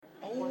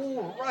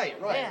right.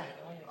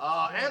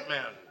 Yeah.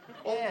 Ant-Man.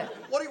 Yeah.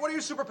 What are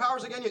your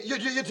superpowers again?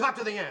 You talk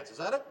to the ants, is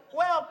that it?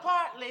 Well,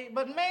 partly,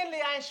 but mainly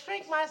I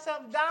shrink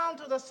myself down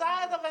to the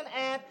size of an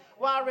ant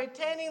while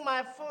retaining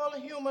my full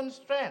human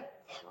strength.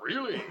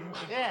 Really?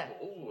 Yeah.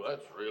 Oh,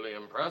 that's really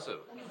impressive.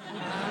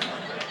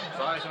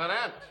 Size of an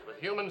ant with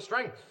human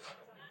strength.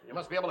 You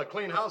must be able to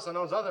clean house on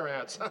those other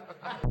ants.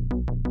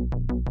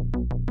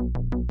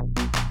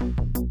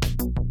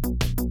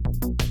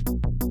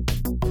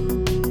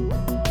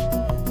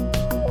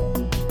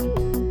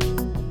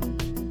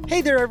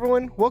 Hey there,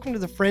 everyone. Welcome to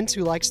the Friends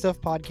Who Like Stuff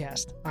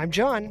podcast. I'm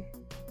John.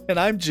 And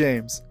I'm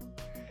James.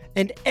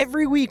 And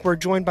every week we're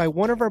joined by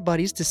one of our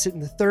buddies to sit in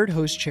the third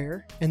host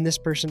chair. And this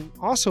person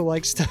also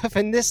likes stuff.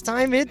 And this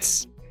time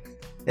it's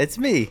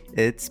me.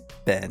 It's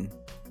Ben.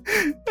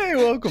 Hey,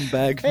 welcome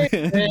back, Hey,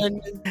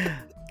 man. Ben.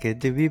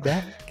 Good to be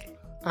back.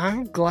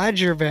 I'm glad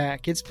you're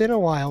back. It's been a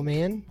while,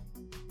 man.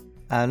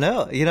 I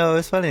know. You know,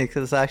 it's funny because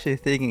I was actually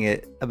thinking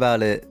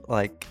about it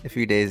like a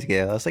few days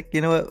ago. I was like,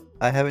 you know what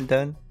I haven't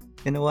done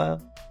in a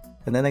while?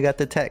 And then I got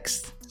the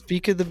text.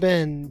 Speak of the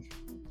Ben,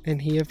 and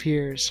he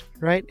appears.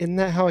 Right? Isn't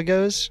that how it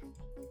goes?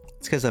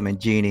 It's because I'm a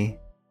genie.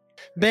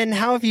 Ben,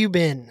 how have you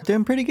been?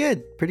 Doing pretty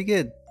good. Pretty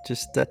good.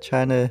 Just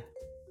trying to,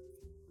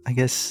 I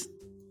guess,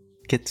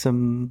 get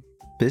some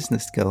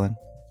business going.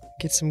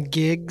 Get some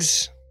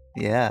gigs.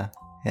 Yeah.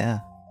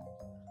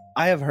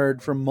 I have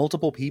heard from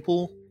multiple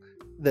people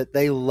that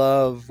they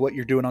love what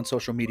you're doing on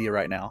social media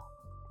right now.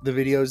 The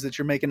videos that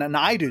you're making, and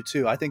I do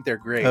too. I think they're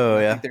great. Oh,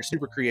 I yeah. think they're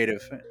super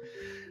creative.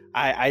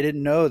 I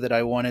didn't know that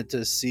I wanted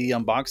to see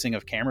unboxing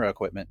of camera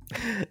equipment.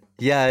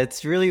 Yeah,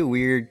 it's really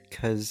weird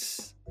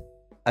because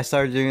I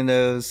started doing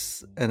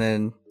those and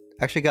then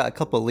actually got a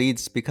couple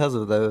leads because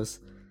of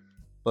those.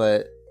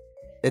 But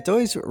it's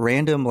always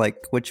random, like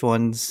which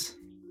ones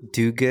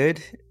do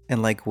good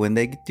and like when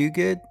they do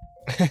good.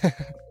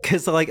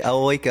 Because like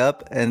I'll wake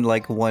up and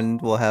like one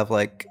will have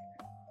like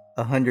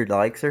 100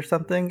 likes or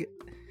something,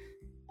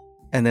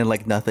 and then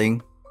like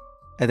nothing,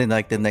 and then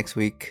like the next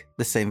week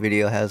the same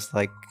video has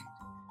like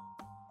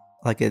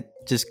it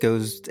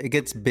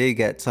gets big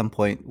at some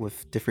point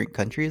with different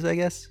countries, I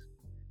guess.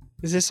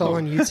 Is this all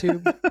on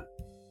YouTube?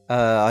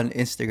 On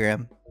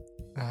Instagram.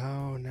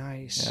 Oh,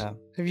 nice. Yeah.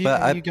 Have you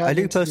I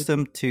do post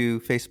them to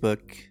Facebook.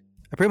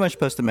 I pretty much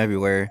post them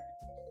everywhere,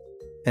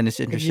 and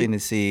it's interesting to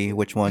see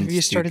which ones Have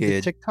you started do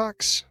good. the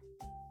TikToks?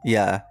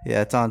 Yeah,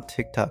 it's on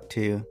TikTok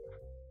too.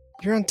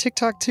 You're on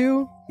TikTok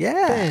too?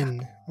 Yeah.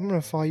 Ben, I'm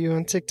going to follow you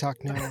on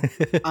TikTok now.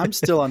 I'm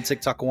still on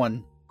TikTok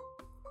 1.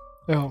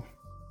 Oh,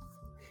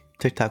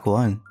 TikTok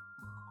 1.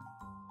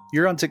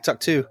 You're on TikTok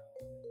 2.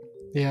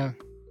 yeah.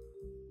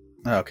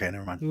 Oh, okay,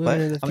 never mind. We're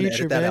living in the I'm gonna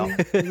future, edit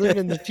that Ben. We're living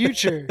in the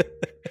future.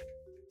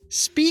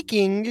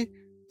 Speaking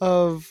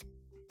of,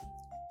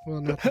 well,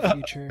 not the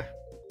future.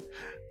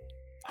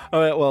 All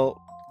right,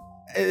 well,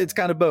 it's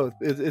kind of both.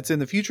 It's in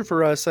the future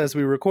for us as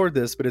we record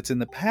this, but it's in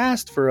the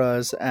past for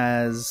us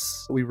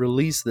as we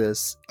release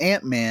this.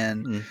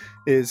 Ant-Man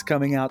is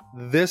coming out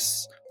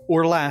this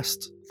or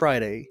last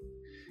Friday,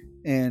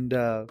 and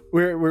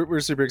we're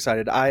super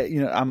excited.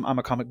 I'm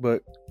a comic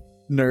book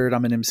nerd.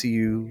 I'm an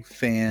MCU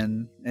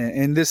fan,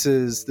 and this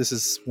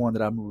is one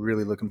that I'm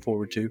really looking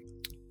forward to.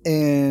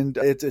 And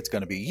it's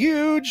going to be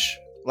huge,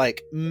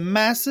 like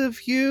massive,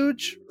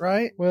 huge,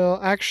 right? Well,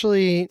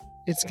 actually,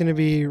 it's going to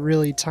be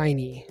really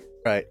tiny.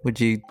 Right. Would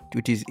you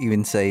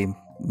even say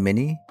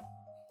mini?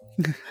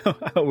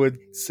 I would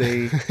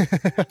say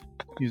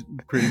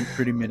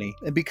pretty mini.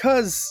 And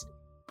because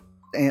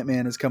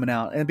Ant-Man is coming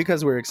out and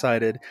because we're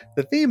excited,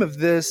 the theme of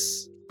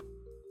this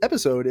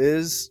episode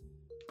is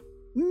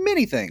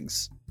mini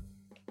things.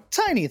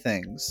 Tiny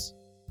things.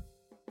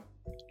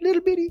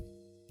 Little bitty.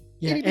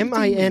 Yeah, itty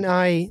bitty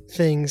MINI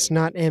things,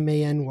 not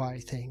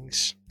MANY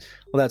things.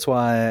 Well, that's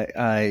why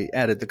I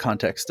added the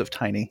context of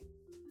tiny.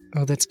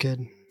 Oh, that's good.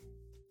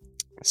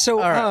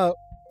 So, All right.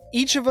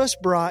 each of us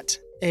brought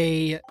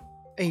a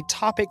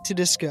topic to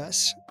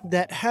discuss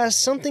that has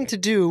something to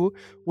do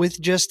with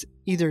just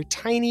either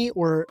tiny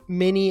or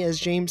mini, as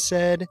James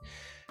said,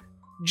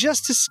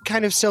 just to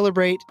kind of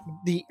celebrate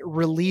the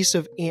release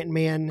of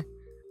Ant-Man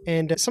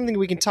and something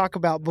we can talk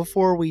about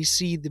before we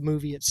see the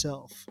movie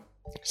itself.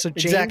 So,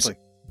 James, Exactly.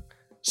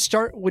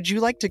 would you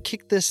like to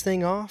kick this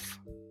thing off?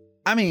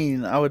 I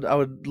mean, I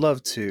would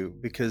love to,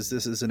 because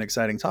this is an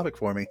exciting topic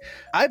for me.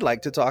 I'd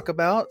like to talk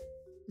about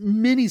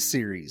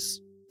miniseries.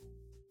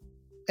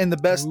 And the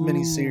best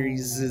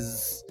miniseries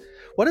is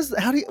what is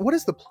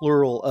the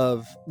plural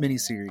of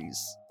miniseries?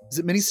 Is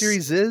it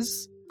miniseries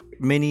is?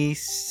 Mini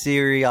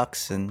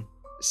Serioxen.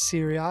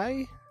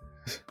 Siri?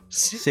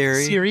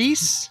 Siri?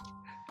 Series?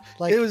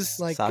 Like, It was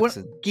like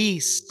Soxen.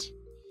 geese.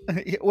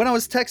 When I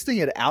was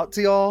texting it out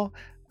to y'all,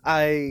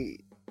 I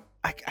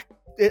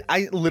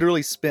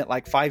literally spent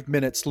like 5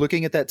 minutes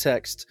looking at that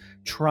text,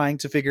 trying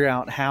to figure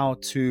out how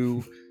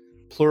to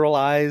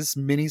pluralize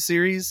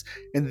miniseries,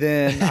 and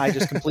then I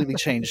just completely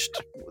changed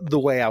the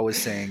way I was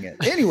saying it.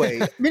 Anyway,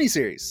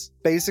 miniseries.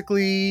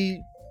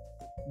 Basically,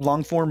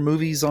 long-form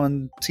movies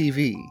on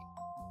TV.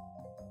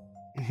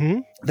 Mm-hmm.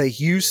 They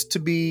used to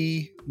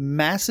be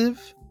massive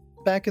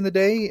back in the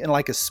day, and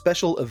like a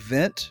special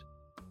event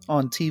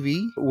on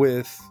TV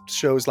with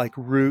shows like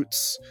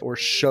Roots or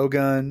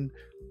Shogun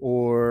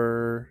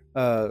or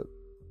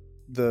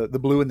the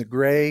Blue and the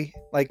Gray.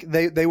 Like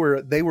they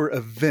were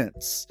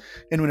events.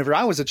 And whenever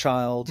I was a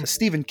child,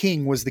 Stephen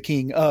King was the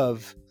king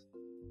of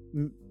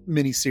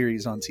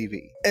miniseries on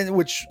TV, and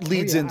which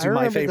leads into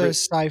my favorite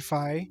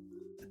sci-fi.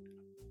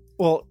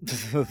 Well,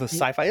 the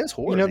sci-fi is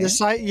horror.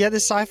 The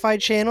Sci-Fi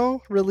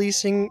Channel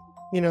releasing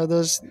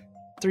those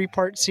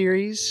 3-part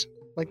series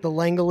like the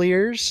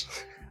Langoliers.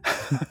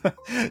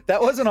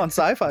 That wasn't on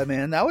Sci-Fi,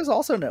 man. That was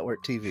also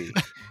network TV,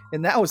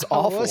 and that was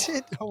awful. Was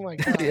it? Oh my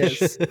gosh!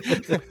 Yes.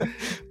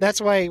 That's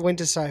why it went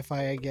to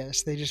Sci-Fi. I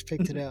guess they just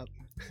picked it up.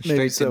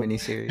 Straight to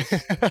miniseries.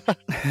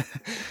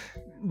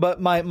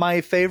 But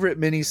my favorite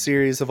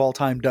miniseries of all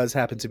time does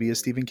happen to be a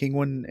Stephen King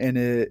one, and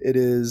it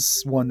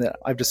is one that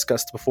I've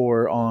discussed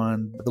before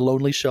on The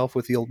Lonely Shelf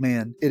with the Old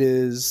Man. It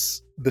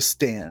is The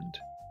Stand.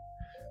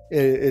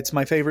 It's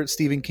my favorite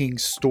Stephen King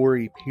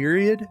story,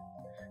 period.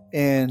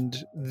 And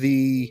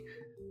the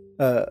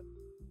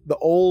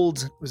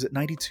old, was it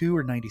 92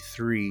 or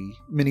 93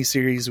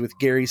 miniseries with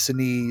Gary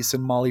Sinise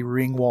and Molly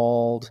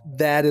Ringwald,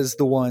 that is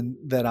the one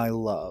that I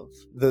love.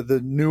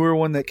 The newer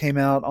one that came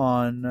out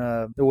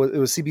on it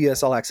was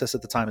CBS All Access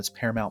at the time. It's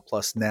Paramount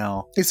Plus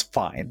now. It's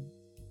fine.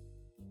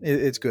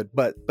 It's good,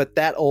 but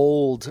that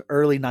old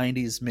early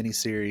 90s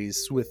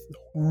miniseries with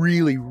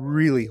really,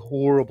 really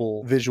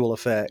horrible visual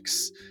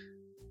effects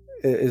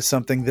is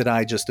something that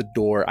I just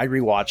adore. I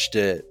rewatched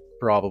it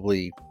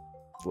probably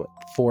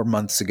 4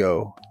 months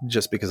ago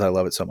just because I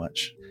love it so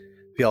much.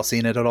 Have y'all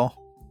seen it at all?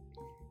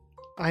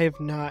 I have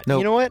not. Nope.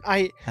 You know what?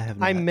 I have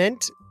not. I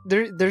meant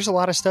there's a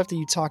lot of stuff that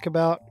you talk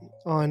about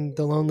on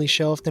The Lonely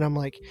Shelf that I'm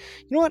like,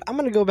 you know what? I'm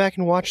going to go back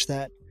and watch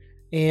that.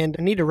 And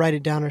I need to write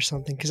it down or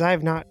something because I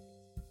have not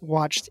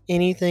watched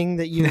anything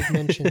that you have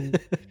mentioned.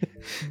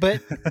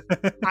 But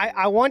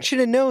I want you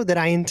to know that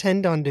I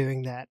intend on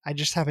doing that. I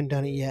just haven't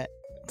done it yet.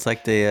 It's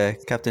like the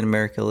Captain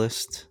America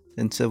list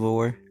in Civil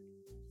War,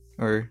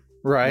 or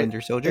Right.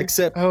 Winter Soldier.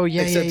 Except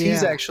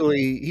he's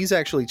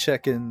actually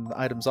checking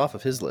items off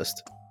of his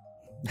list.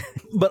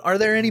 But are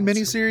there any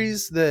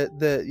miniseries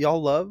that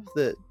y'all love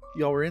that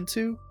y'all were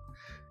into?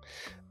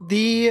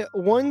 The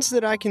ones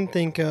that I can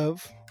think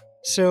of,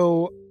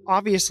 so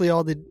obviously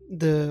all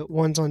the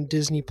ones on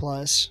Disney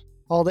Plus,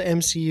 all the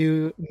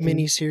MCU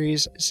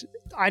miniseries.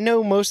 I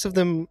know most of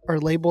them are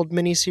labeled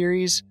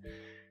miniseries.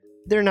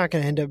 They're not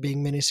going to end up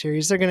being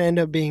miniseries. They're going to end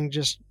up being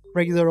just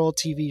regular old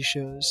TV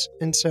shows.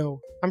 And so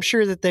I'm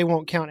sure that they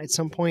won't count at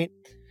some point.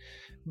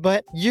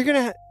 But you're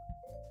going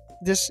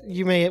to...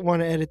 you may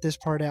want to edit this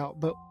part out,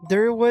 but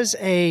there was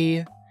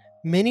a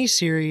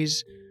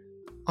miniseries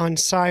on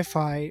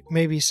Sci-Fi,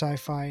 maybe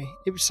Sci-Fi.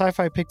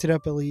 Sci-Fi picked it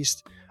up at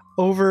least,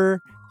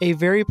 over a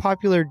very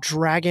popular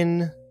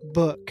dragon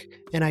book.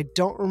 And I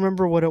don't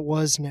remember what it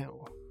was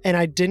now. And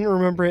I didn't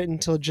remember it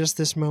until just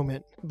this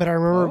moment. But I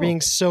remember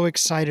being so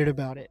excited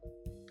about it.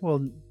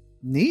 Well,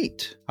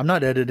 neat. I'm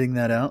not editing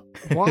that out.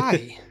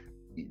 Why?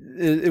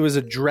 It was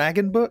a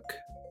dragon book?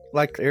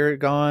 Like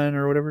Aragon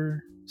or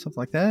whatever? Something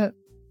like that?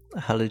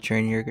 How to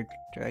Train Your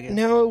Dragon.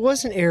 No, it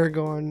wasn't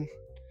Aragon.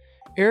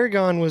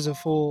 Aragon was a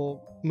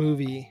full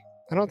movie.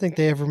 I don't think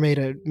they ever made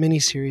a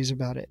miniseries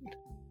about it.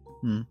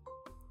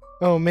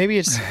 Oh, maybe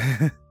it's...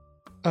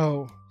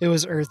 Oh, it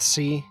was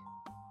Earthsea.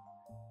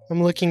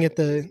 I'm looking at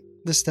the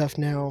stuff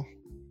now.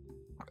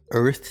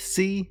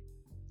 Earthsea?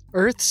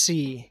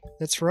 Earthsea.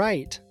 That's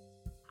right.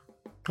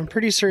 I'm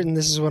pretty certain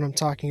this is what I'm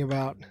talking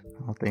about.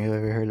 I don't think I've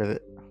ever heard of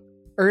it.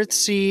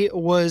 Earthsea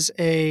was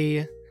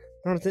I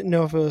don't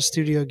know if it was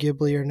Studio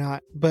Ghibli or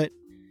not, but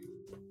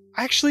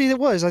actually it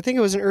was. I think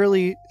it was an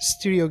early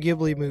Studio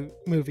Ghibli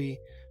movie,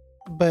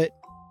 but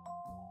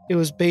it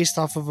was based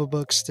off of a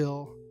book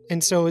still.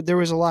 And so there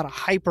was a lot of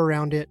hype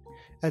around it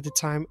at the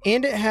time.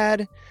 And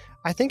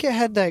I think it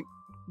had that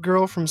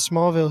girl from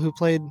Smallville who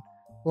played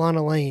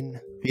Lana Lane.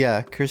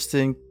 Yeah,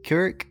 Kristen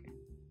Stewart.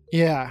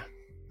 Yeah.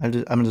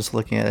 I'm just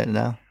looking at it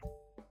now.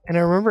 And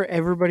I remember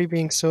everybody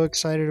being so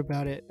excited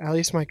about it, at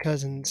least my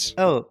cousins.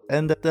 Oh,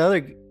 and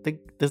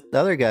the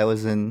other guy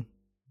was in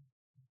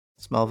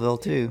Smallville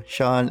too.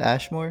 Sean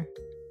Ashmore.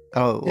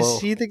 Oh, well,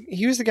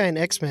 he was the guy in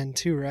X-Men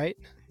too, right?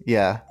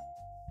 Yeah.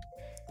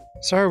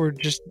 Sorry, we're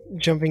just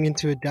jumping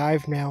into a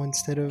dive now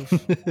instead of...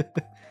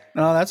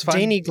 No, that's fine.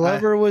 Danny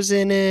Glover was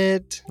in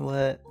it.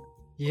 What?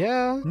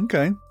 Yeah.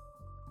 Okay.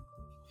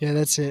 Yeah,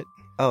 that's it.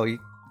 Oh,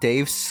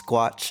 Dave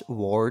Squatch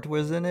Ward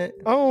was in it?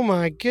 Oh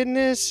my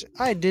goodness.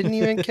 I didn't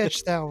even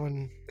catch that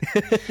one.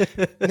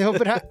 No,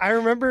 but I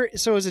remember,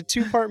 so it was a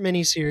 2-part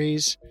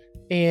miniseries,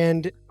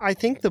 and I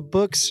think the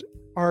books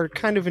are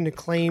kind of an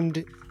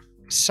acclaimed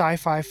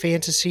sci-fi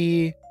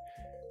fantasy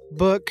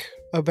book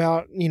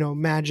about,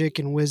 magic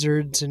and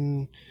wizards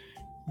and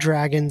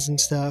dragons and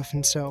stuff.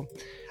 And so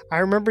I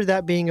remember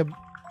that being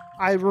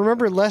I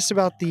remember less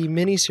about the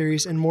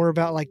miniseries and more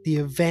about like the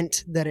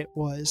event that it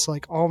was.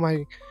 Like all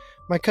my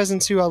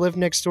cousins who I lived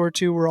next door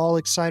to were all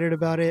excited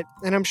about it.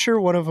 And I'm sure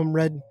one of them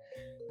read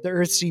the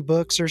Earthsea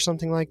books or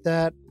something like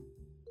that.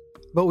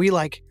 But we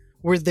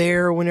were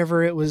there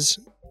whenever it was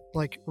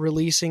like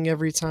releasing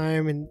every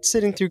time and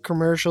sitting through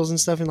commercials and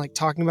stuff and like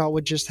talking about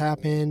what just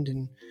happened.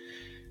 And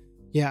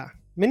yeah,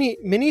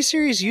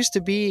 miniseries used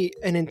to be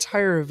an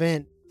entire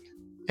event.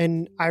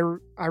 And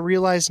I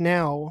realize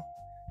now,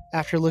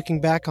 after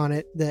looking back on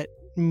it, that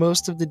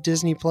most of the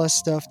Disney Plus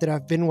stuff that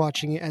I've been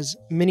watching as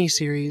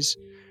miniseries,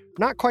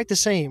 not quite the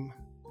same.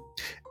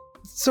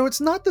 So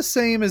it's not the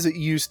same as it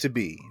used to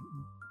be,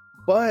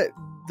 but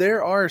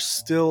there are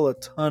still a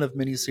ton of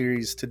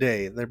miniseries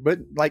today. But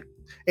like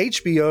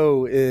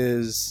HBO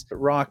is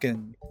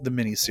rocking the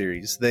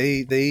miniseries.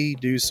 They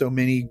do so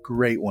many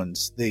great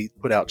ones. They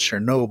put out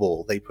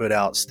Chernobyl. They put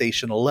out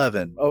Station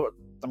 11.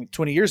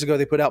 20 years ago,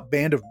 they put out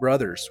Band of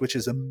Brothers, which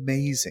is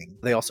amazing.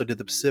 They also did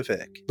The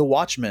Pacific. The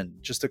Watchmen,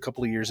 just a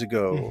couple of years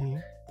ago. Mm-hmm.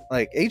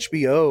 Like,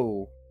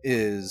 HBO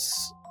is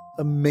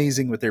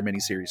amazing with their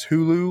miniseries.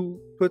 Hulu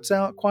puts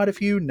out quite a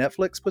few.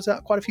 Netflix puts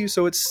out quite a few.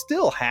 So it's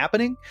still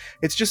happening.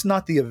 It's just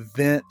not the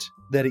event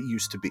that it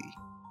used to be.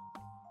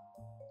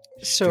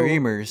 So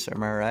Streamers,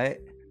 am I right?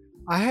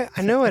 I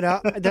know it.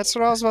 That's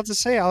what I was about to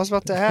say. I was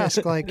about to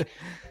ask, like,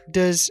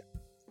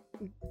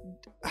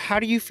 how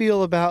do you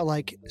feel about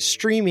like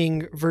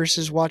streaming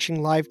versus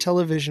watching live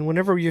television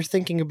whenever you're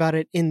thinking about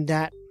it in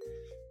that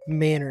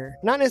manner?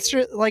 Not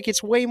necessarily like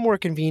it's way more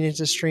convenient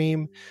to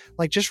stream,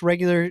 like just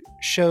regular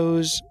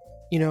shows,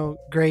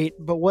 great.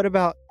 But what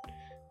about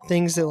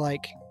things that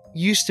like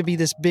used to be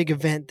this big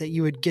event that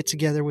you would get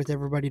together with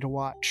everybody to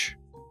watch?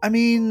 I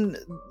mean,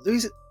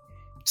 these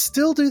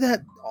still do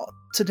that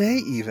today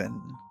even.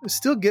 We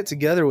still get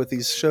together with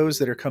these shows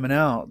that are coming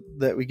out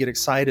that we get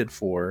excited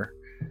for.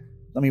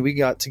 I mean, we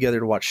got together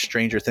to watch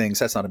Stranger Things.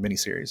 That's not a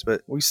miniseries,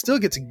 but we still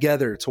get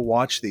together to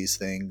watch these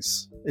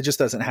things. It just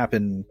doesn't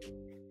happen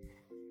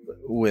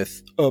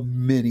with a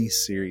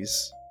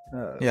miniseries.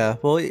 Yeah,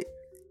 well,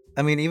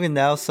 I mean, even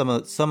now, some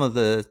of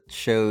the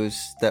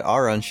shows that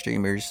are on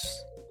streamers,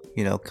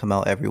 come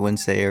out every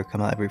Wednesday or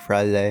come out every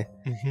Friday.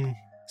 Mm-hmm.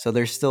 So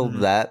there's still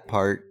that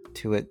part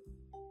to it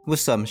with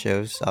some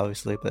shows,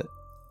 obviously, but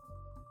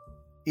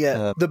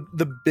yeah,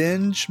 the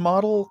binge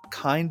model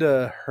kind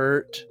of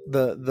hurt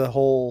the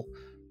whole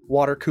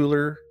water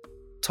cooler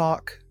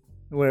talk,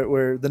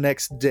 where the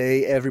next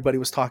day everybody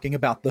was talking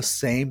about the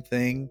same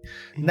thing.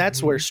 And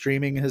that's where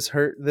streaming has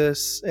hurt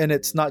this. And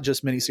it's not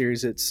just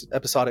miniseries, it's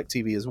episodic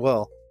TV as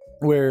well,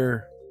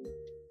 where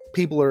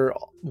people are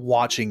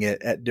watching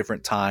it at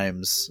different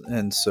times.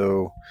 And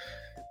so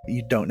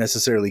you don't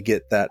necessarily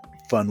get that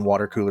fun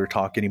water cooler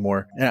talk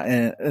anymore.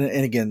 And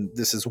again,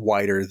 this is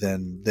wider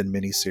than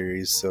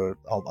miniseries, so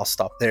I'll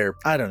stop there.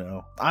 I don't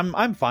know.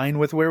 I'm fine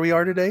with where we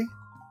are today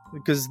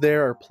because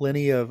there are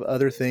plenty of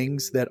other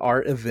things that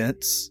are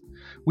events.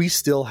 We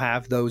still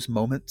have those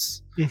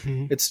moments.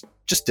 Mm-hmm. It's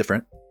just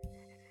different.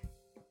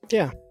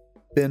 Yeah.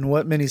 Ben,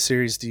 what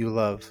miniseries do you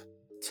love?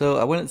 So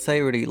I wouldn't say I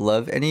really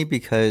love any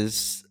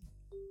because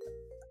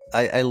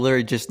I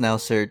literally just now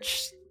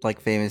searched like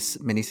famous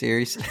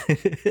miniseries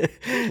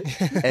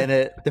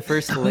and the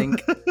first link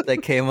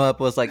that came up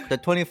was like the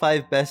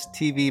 25 best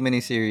TV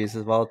miniseries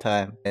of all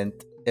time, and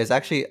it's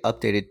actually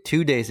updated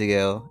 2 days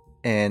ago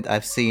and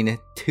I've seen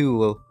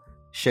 2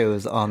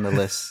 shows on the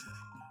list.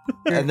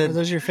 And then, are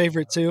those your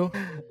favorite too?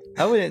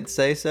 I wouldn't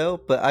say so,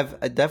 but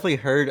I definitely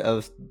heard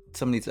of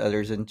some of these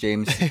others, and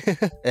James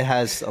it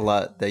has a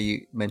lot that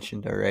you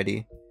mentioned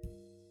already,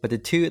 but the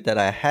 2 that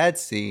I had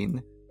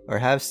seen or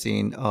have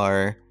seen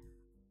are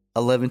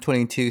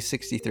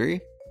 11/22/63.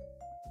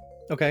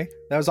 Okay,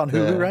 that was on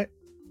Hulu, right?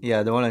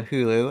 Yeah, the one on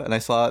Hulu, and I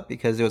saw it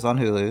because it was on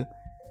Hulu.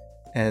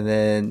 And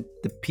then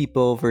The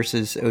People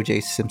versus O.J.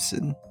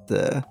 Simpson,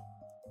 the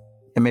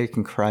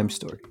American crime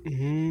story.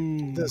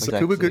 That's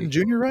Cuba Gooding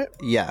Jr., right?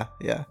 Yeah.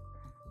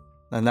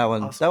 And that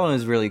one, awesome. That one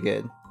was really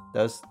good.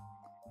 That was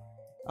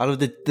out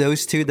of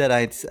those 2 that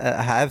I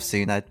have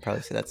seen. I'd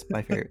probably say that's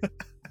my favorite.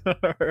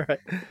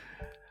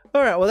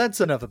 All right. Well, that's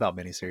enough about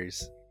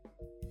miniseries.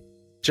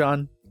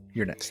 John,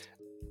 you're next.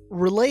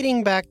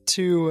 Relating back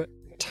to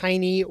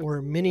tiny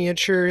or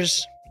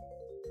miniatures,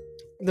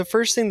 the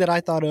first thing that I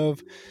thought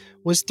of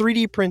was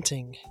 3D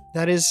printing.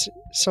 That is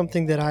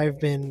something that I've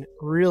been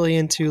really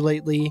into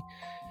lately.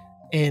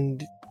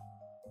 And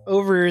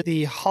over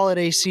the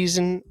holiday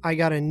season, I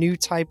got a new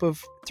type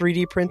of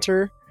 3D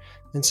printer.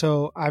 And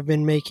so I've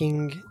been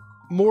making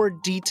more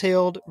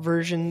detailed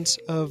versions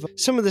of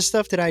some of the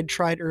stuff that I'd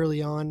tried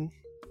early on.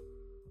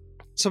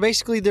 So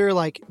basically, there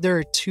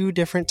are 2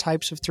 different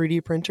types of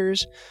 3D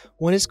printers.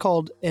 One is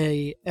called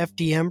a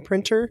FDM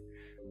printer,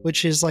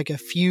 which is like a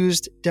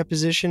fused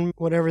deposition,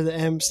 whatever the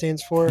M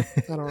stands for.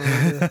 I don't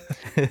remember.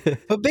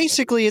 But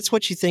basically, it's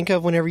what you think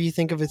of whenever you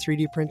think of a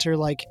 3D printer.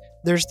 Like,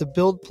 there's the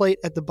build plate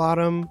at the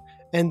bottom,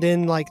 and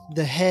then like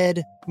the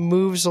head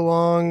moves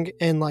along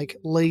and like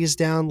lays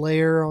down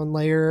layer on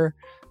layer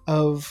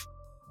of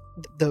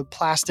the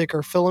plastic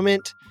or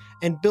filament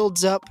and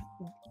builds up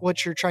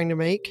what you're trying to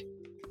make.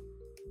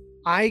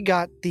 I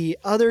got the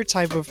other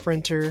type of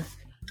printer,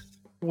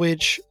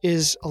 which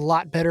is a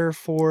lot better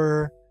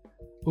for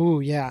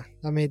Ooh, yeah,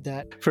 I made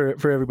that.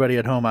 For everybody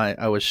at home,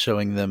 I was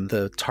showing them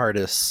the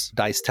TARDIS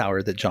dice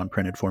tower that John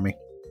printed for me.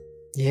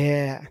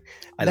 Yeah.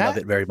 I love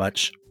it very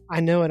much. I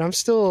know it. I'm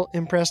still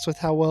impressed with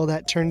how well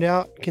that turned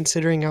out,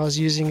 considering I was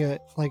using a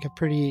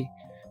pretty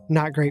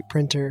not great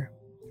printer.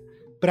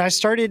 But I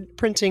started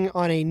printing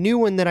on a new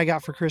one that I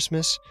got for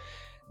Christmas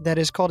that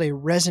is called a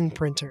resin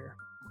printer.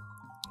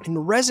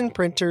 And resin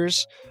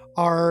printers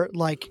are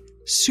like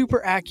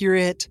super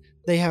accurate.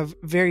 They have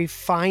very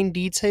fine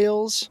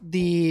details.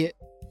 The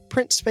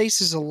print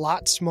space is a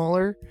lot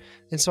smaller,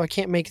 and so I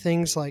can't make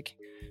things like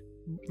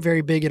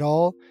very big at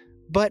all.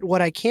 But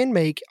what I can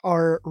make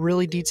are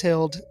really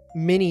detailed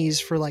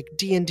minis for like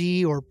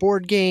D&D or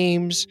board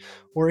games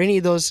or any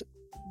of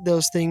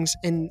those things,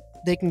 and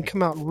they can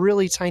come out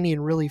really tiny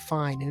and really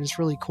fine, and it's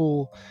really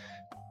cool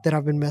that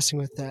I've been messing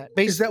with that.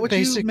 Is that what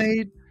you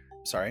made?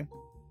 Sorry.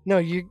 No,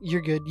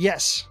 you're good.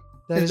 Yes.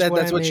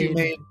 That's what you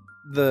made,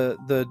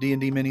 the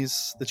D&D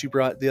minis that you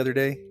brought the other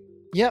day?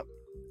 Yep.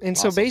 And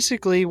awesome. So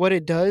basically what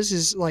it does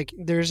is like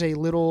there's a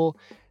little...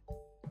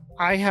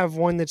 I have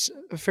one that's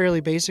a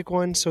fairly basic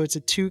one, so it's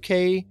a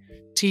 2K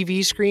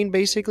TV screen,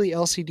 basically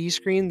LCD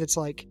screen that's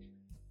like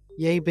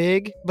yay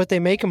big, but they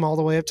make them all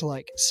the way up to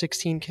like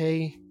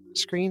 16K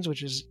screens,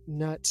 which is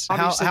nuts.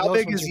 How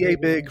big is yay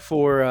big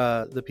for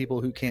the people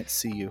who can't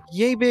see you?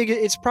 Yay big,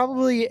 it's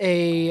probably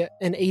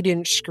an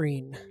 8-inch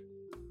screen.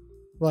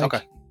 Like,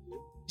 okay.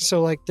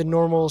 So like the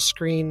normal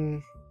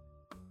screen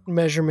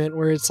measurement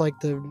where it's like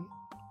the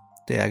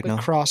diagonal,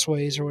 like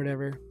crossways or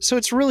whatever. So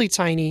it's really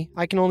tiny.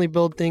 I can only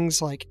build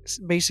things like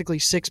basically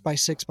 6 by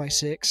 6 by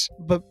 6,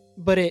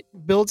 but it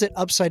builds it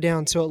upside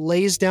down. So it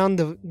lays down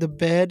the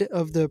bed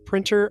of the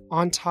printer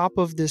on top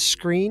of this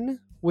screen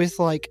with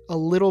like a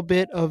little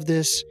bit of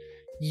this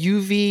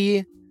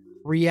UV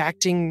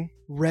reacting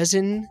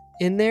resin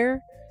in there.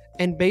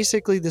 And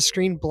basically the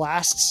screen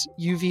blasts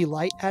UV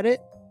light at it,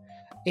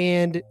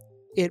 and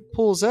it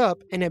pulls up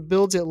and it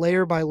builds it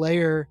layer by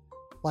layer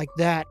like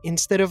that.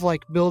 Instead of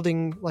like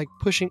building, like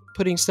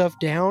putting stuff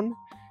down,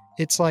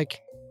 it's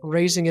like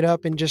raising it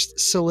up and just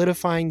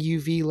solidifying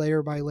UV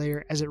layer by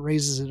layer as it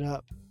raises it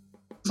up.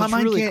 So my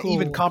mind really can't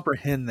even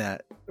comprehend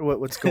that,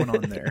 what's going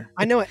on there.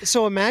 I know it.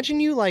 So imagine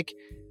you like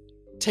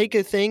take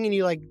a thing and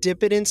you like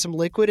dip it in some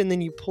liquid and then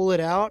you pull it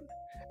out.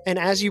 And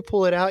as you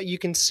pull it out, you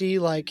can see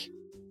like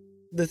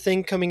the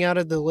thing coming out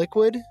of the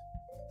liquid,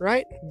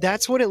 right?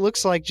 That's what it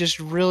looks like. Just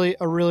a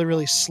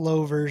really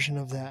slow version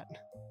of that.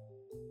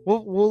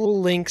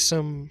 We'll link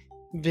some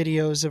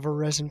videos of a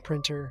resin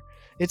printer.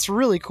 It's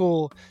really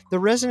cool. The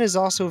resin is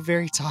also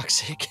very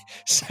toxic.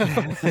 So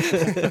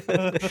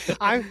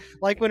I'm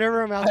like,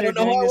 whenever I'm out there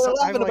doing this,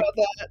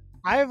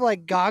 I have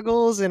like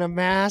goggles and a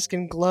mask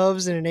and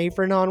gloves and an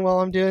apron on while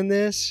I'm doing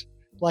this,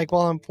 like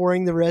while I'm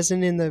pouring the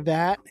resin in the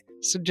vat.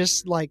 So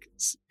just like,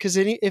 because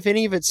if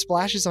any of it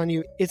splashes on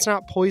you, it's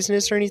not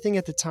poisonous or anything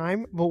at the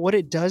time, but what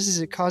it does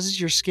is it causes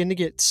your skin to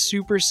get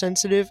super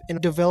sensitive and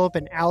develop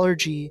an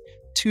allergy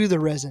to the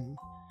resin.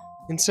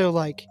 And so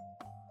like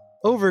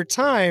over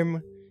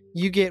time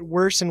you get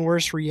worse and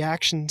worse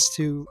reactions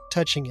to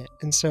touching it.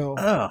 And so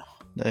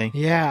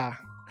yeah.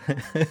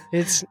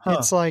 It's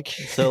like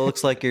so it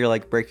looks like you're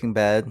like Breaking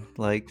Bad,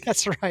 like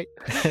that's right.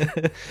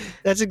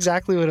 That's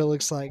exactly what it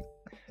looks like.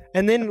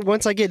 And then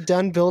once I get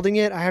done building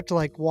it, I have to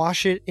like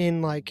wash it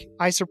in like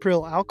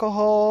isopropyl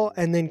alcohol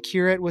and then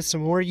cure it with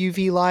some more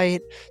UV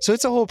light. So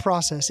it's a whole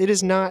process. It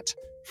is not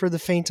for the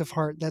faint of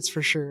heart, that's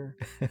for sure.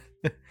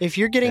 If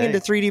you're getting into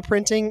 3D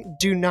printing,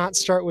 do not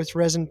start with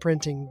resin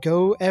printing.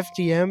 Go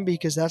FDM,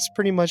 because that's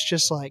pretty much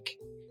just like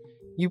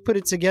you put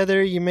it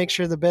together, you make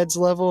sure the bed's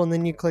level, and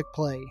then you click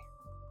play.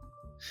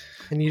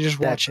 And you just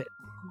watch it.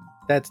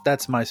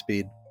 That's my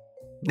speed.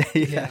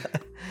 Yeah.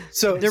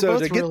 So they're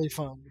both really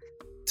fun.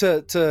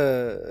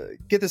 To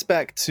get this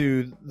back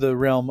to the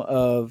realm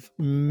of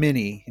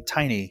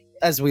tiny,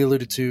 as we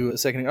alluded to a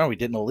second ago, we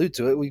didn't allude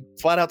to it, we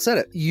flat out said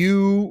it.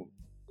 You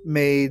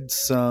made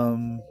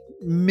some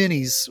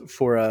minis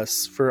for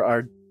us for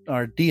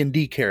our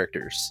D&D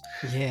characters.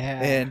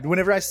 Yeah. And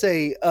whenever I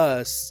say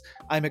us,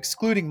 I'm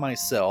excluding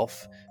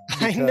myself.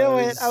 I know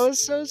it. I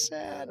was so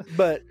sad.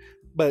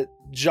 But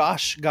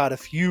Josh got a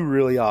few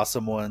really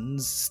awesome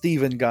ones.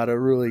 Steven got a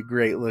really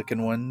great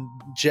looking one.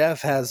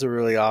 Jeff has a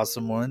really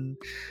awesome one.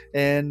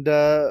 And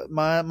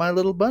my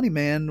little bunny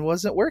man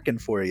wasn't working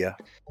for you.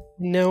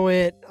 No,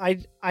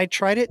 I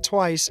tried it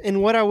twice.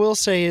 And what I will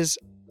say is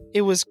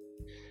it was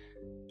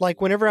like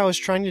whenever I was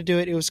trying to do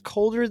it, it was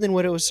colder than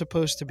what it was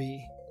supposed to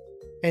be.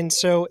 And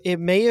so it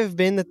may have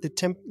been that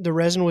the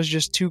resin was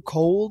just too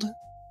cold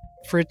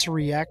for it to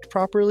react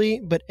properly.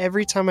 But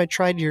every time I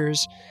tried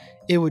yours,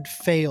 it would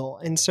fail.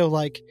 And so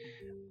like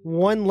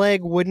one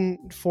leg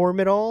wouldn't form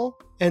at all.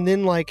 And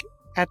then like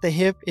at the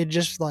hip, it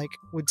just like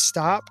would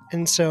stop.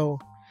 And so,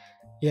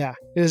 yeah,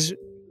 it was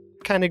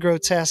kind of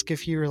grotesque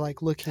if you were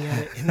like looking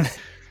at it in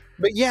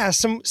But yeah,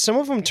 some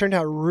of them turned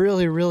out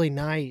really, really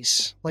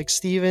nice. Like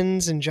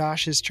Steven's and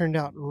Josh's turned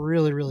out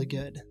really, really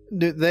good.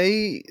 Dude,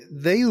 they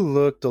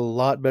looked a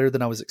lot better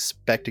than I was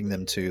expecting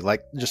them to,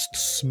 like just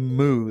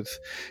smooth.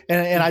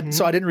 And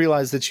so I didn't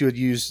realize that you had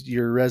used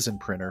your resin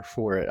printer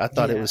for it. I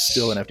thought it was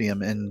still an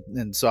FDM,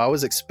 and so I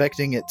was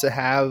expecting it to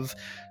have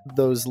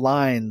those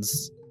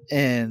lines,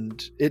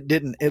 and it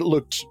didn't. It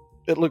looked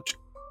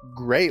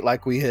great,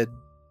 like we had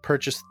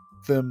purchased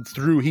them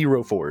through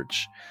Hero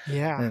Forge.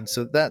 Yeah. And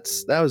so that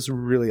was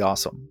really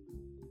awesome.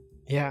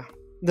 Yeah.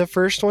 The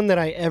first one that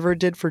I ever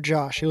did for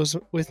Josh, it was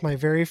with my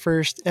very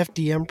first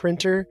FDM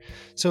printer.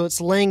 So it's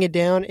laying it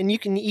down, and you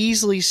can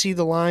easily see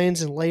the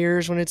lines and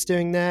layers when it's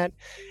doing that.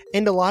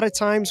 And a lot of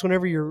times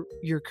whenever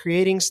you're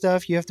creating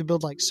stuff, you have to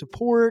build like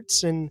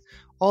supports and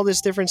all this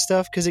different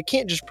stuff because it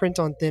can't just print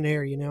on thin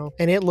air,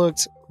 And it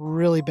looked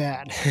really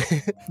bad.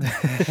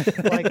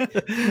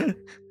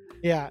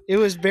 Yeah, it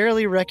was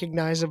barely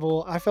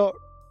recognizable. I felt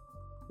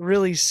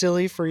really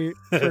silly for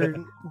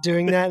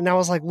doing that, and I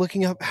was like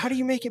looking up, how do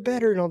you make it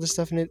better and all this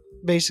stuff, and it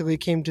basically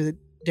came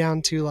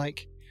down to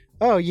like,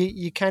 oh,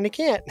 you kind of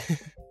can't.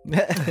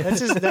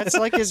 That's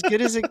like as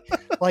good as it,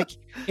 like,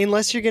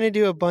 unless you're gonna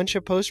do a bunch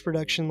of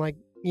post-production, like,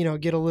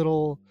 get a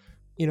little,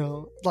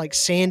 like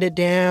sand it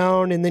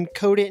down and then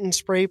coat it in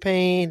spray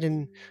paint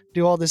and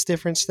do all this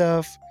different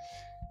stuff.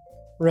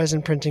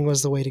 Resin printing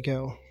was the way to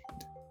go.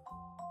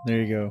 There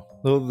you go.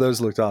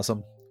 Those looked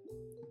awesome.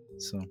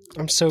 So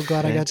I'm so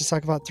glad I got to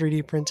talk about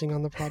 3D printing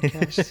on the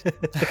podcast.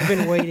 I've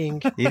been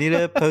waiting. You need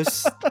to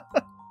post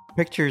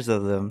pictures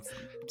of them.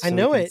 I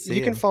know it.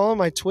 You can follow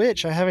my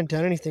Twitch. I haven't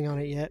done anything on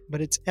it yet, but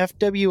it's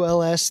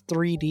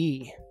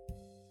FWLS3D.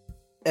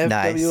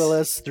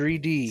 FWLS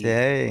 3D.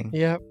 Dang.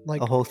 Yep,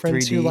 like a whole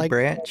friends 3D who like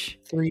branch.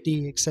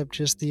 3D, except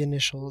just the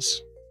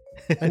initials.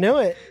 I know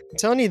it. I'm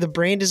telling you, the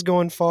brand is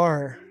going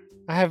far.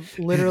 I have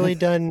literally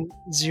done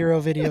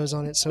 0 videos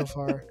on it so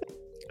far.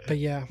 But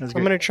yeah,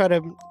 I'm gonna try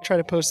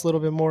to post a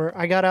little bit more.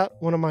 I got out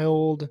one of my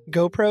old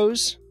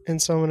GoPros,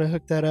 and so I'm gonna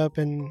hook that up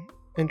and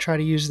try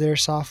to use their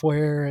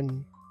software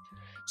and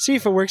see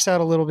if it works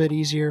out a little bit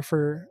easier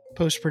for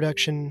post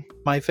production.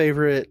 My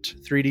favorite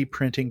 3D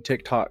printing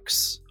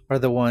TikToks are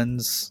the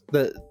ones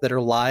that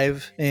are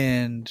live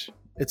and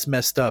it's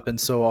messed up, and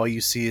so all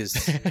you see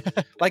is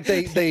like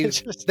they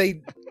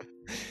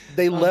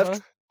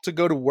left to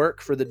go to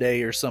work for the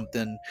day or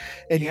something,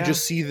 and you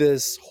just see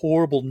this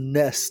horrible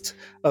nest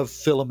of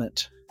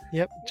filament.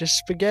 Yep, just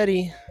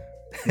spaghetti.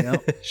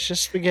 Yep. It's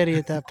just spaghetti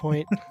at that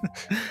point.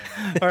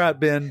 All right,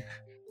 Ben,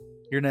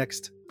 you're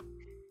next.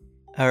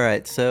 All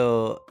right,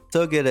 so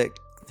good at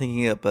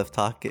thinking up of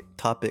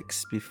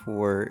topics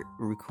before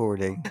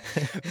recording.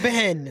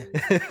 Ben,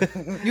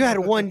 you had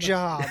one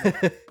job.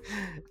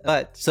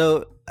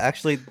 So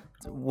actually,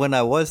 when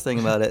I was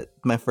thinking about it,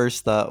 my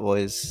first thought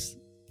was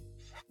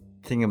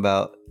thinking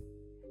about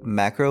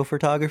macro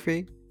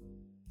photography,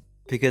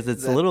 because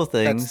it's little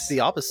things. That's the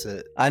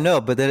opposite. I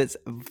know, but then it's,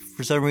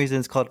 for some reason,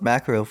 it's called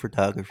macro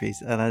photography,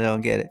 and I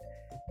don't get it.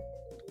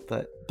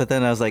 But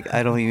then I was like,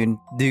 I don't even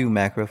do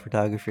macro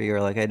photography,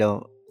 or like I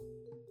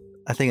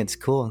think it's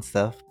cool and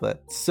stuff.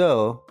 But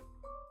so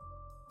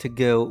to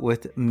go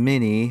with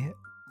mini,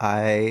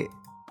 I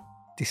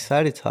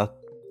decided to talk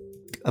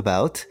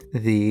about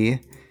the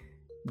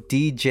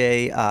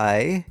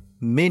DJI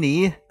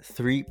Mini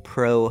 3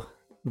 Pro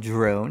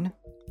drone,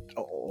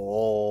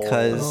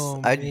 because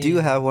I do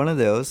have one of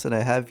those and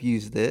I have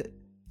used it.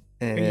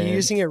 Are you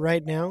using it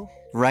right now?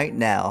 Right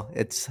now,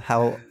 it's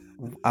how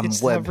I'm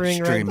it's web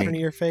hovering streaming. right in front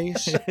of your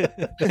face.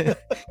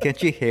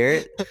 Can't you hear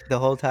it the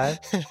whole time?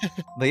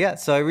 But yeah,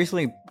 so I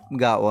recently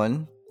got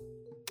one,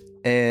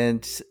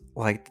 and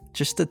like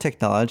just the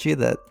technology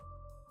that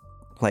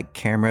like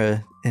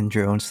camera and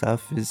drone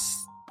stuff is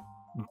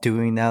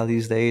doing now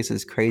these days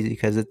is crazy.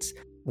 Because it's,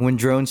 when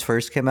drones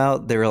first came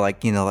out, they were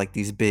like, like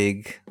these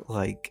big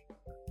like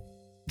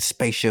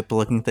spaceship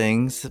looking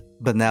things,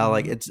 but now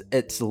like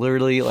it's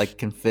literally like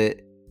can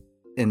fit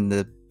in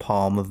the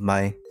palm of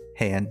my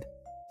hand.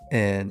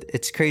 And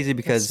it's crazy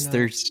because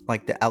there's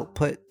like the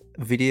output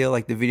video,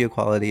 like the video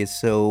quality is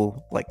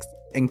so like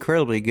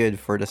incredibly good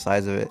for the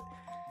size of it.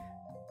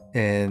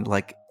 And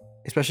like,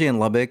 especially in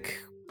Lubbock,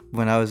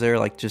 when I was there,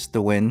 like just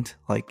the wind,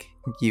 like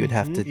you would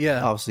have to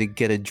obviously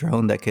get a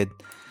drone that could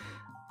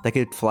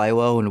fly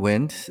well in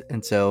wind.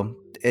 And so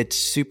it's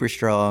super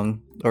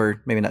strong,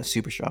 or maybe not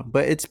super strong,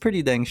 but it's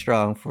pretty dang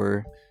strong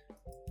for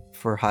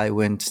high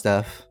wind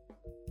stuff.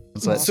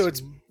 But, so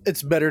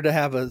it's better to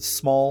have a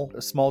small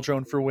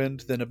drone for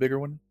wind than a bigger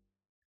one?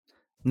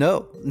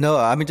 No,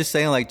 I'm just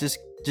saying, like just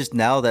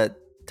now that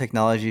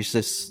technology is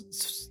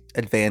just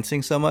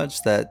advancing so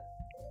much that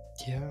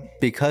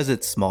because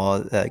it's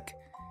small, like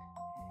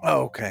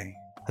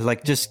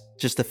like just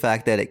the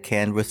fact that it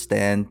can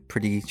withstand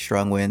pretty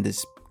strong wind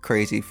is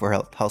crazy for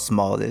how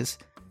small it is.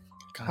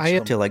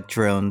 To like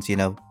drones,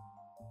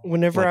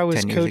 whenever like I was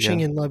 10 years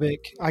coaching ago. in Lubbock,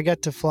 I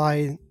got to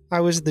fly. I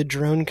was the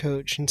drone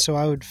coach, and so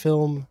I would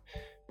film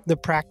the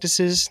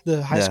practices,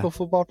 the high school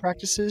football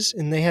practices,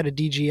 and they had a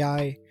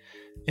DJI,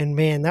 and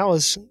man, that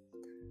was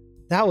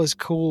that was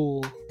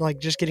cool. Like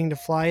just getting to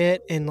fly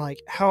it and like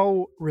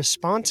how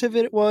responsive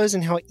it was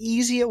and how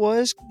easy it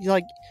was.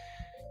 Like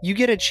you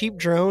get a cheap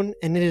drone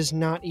and it is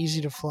not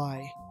easy to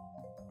fly.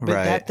 But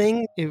Right. that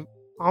thing, it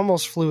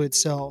almost flew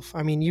itself.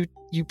 I mean,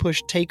 you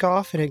push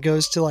takeoff and it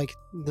goes to like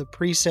the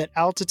preset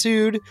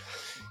altitude.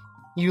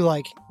 You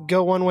like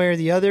go one way or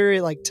the other.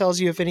 It like tells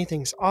you if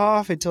anything's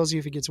off. It tells you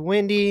if it gets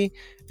windy,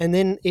 and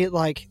then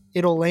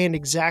it'll land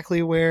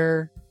exactly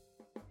where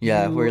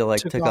Where you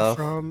like took off.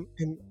 from.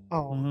 And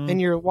Mhm. and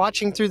you're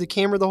watching through the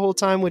camera the whole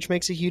time, which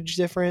makes a huge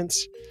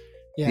difference.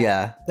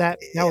 Yeah. That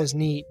was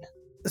neat.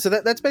 So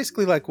that's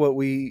basically like what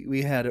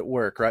we had at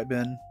work, right,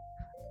 Ben?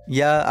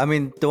 Yeah, I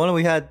mean, the one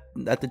we had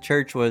at the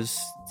church was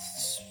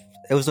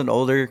an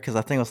older, because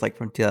I think it was like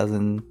from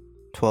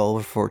 2012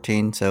 or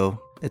 14, so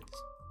it's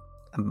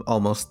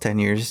almost 10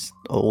 years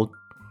old.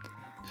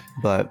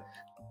 But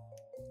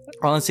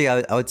honestly,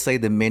 I would say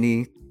the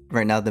Mini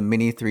right now, the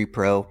Mini 3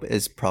 Pro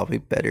is probably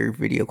better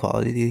video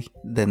quality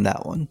than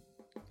that one.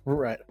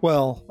 Right.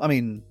 Well, I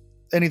mean,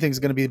 anything's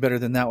going to be better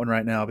than that one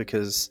right now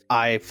because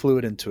I flew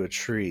it into a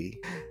tree.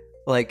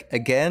 Like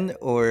again,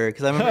 or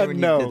because I remember when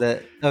No. you did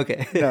that.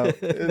 Okay. No,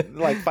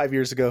 like 5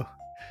 years ago.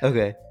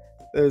 Okay.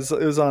 It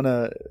was on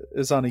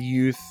a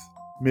youth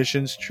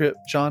missions trip,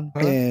 John,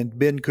 Huh? and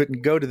Ben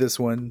couldn't go to this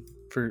one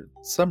for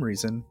some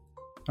reason.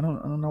 I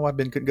don't know why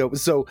Ben couldn't go.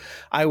 So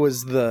I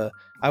was the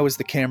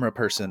camera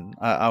person.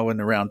 I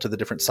went around to the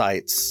different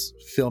sites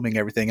filming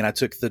everything, and I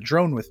took the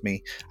drone with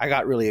me. I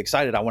got really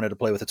excited. I wanted to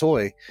play with a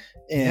toy,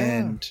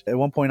 and at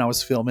one point I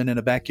was filming in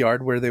a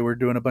backyard where they were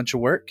doing a bunch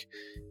of work,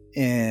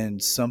 and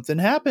something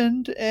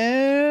happened,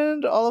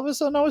 and all of a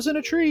sudden I was in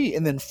a tree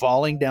and then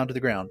falling down to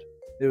the ground.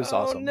 It was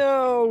awesome.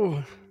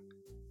 No.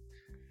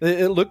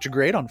 It looked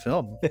great on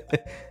film.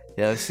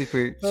 Yeah, it was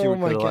super Oh cool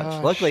my to watch.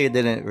 gosh. Luckily, it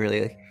didn't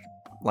really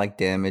like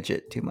damage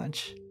it too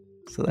much.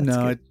 So that's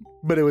No, good.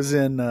 but it was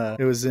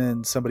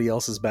in somebody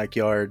else's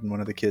backyard, and one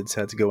of the kids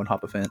had to go and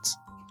hop a fence.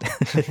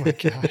 Oh my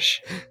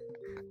gosh.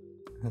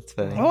 That's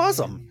funny.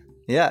 Awesome.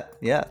 Yeah.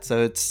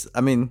 So it's,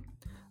 I mean,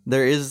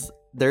 there is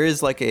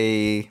like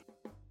a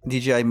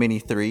DJI Mini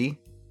 3,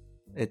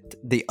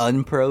 the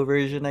Unpro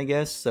version, I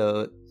guess.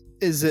 So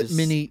Is it Just-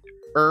 mini?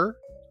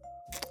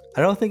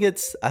 I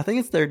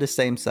think they're the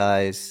same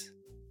size.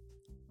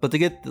 But to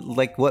get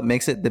like what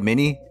makes it the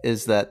Mini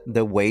is that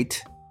the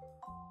weight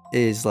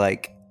is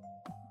like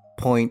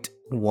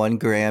 0.1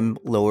 gram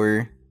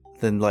lower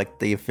than like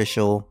the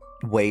official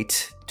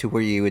weight, to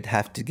where you would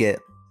have to get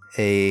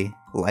a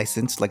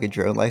license, like a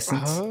drone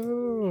license.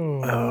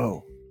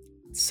 Oh.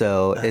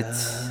 So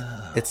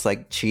it's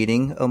like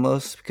cheating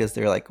almost, because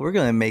they're like, we're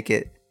gonna make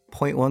it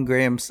 0.1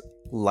 grams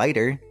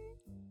lighter.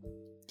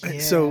 Yeah.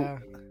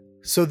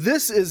 So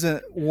this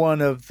isn't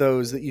one of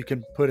those that you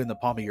can put in the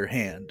palm of your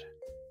hand.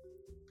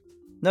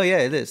 No, yeah,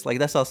 it is. Like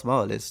that's how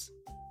small it is.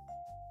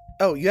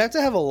 Oh, you have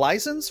to have a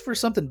license for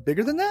something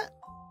bigger than that?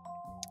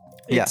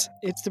 Yeah.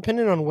 It's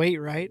dependent on weight,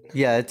 right?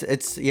 Yeah,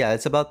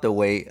 it's about the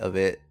weight of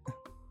it.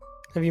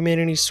 Have you made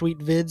any sweet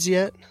vids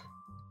yet?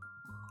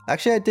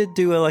 Actually, I did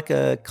do like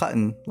a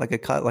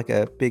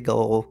big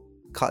old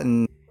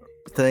cotton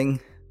thing.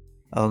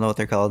 I don't know what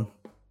they're called.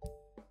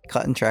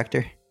 Cotton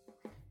tractor.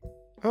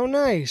 Oh,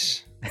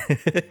 nice.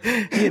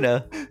 you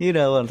know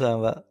what I'm talking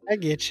about. I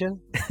get you.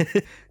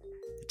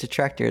 It's a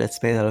tractor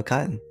that's made out of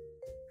cotton.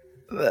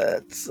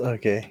 That's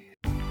okay.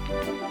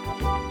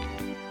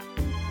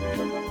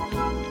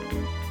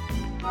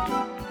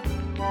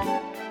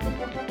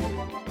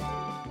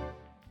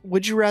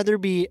 Would you rather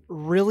be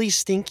really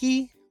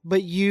stinky,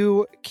 but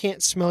you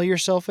can't smell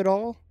yourself at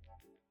all,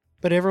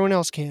 but everyone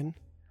else can?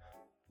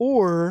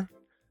 Or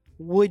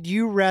would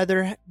you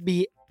rather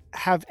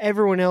have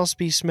everyone else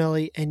be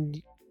smelly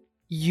and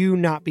you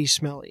not be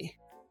smelly?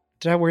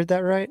 Did I word that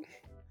right?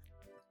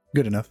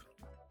 Good enough.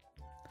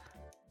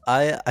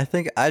 I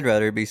think I'd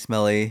rather be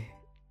smelly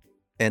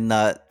and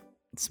not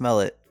smell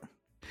it.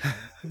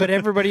 But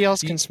everybody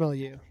else can smell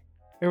you.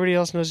 Everybody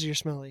else knows you're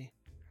smelly.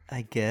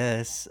 I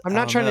guess. I'm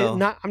not trying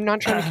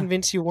to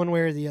convince you one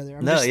way or the other.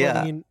 I'm No, just yeah.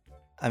 letting you.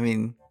 I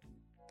mean,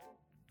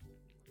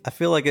 I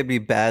feel like it'd be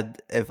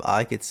bad if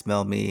I could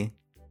smell me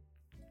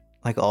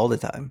like all the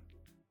time,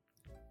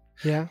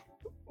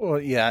 Well,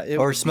 yeah. it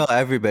or would smell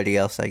everybody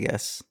else. I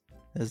guess.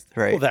 Is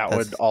right. Well, that That's-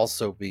 would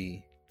also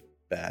be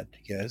bad,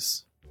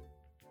 yes.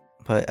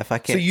 But if I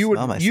So can't, you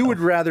smell myself, would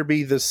rather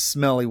be the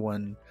smelly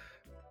one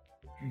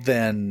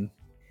than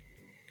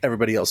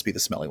everybody else be the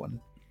smelly one.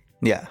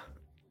 Yeah,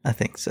 I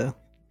think so.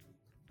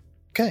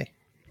 Okay.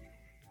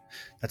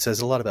 That says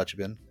a lot about you,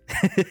 Ben.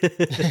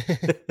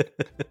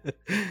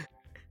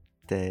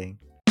 Dang.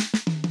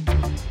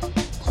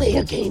 Play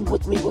a game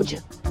with me, would you?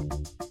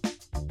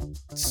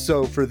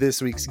 So for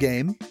this week's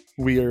game,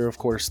 we are of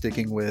course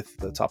sticking with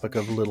the topic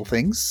of little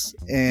things.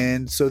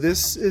 And so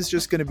this is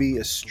just going to be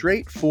a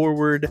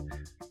straightforward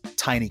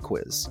tiny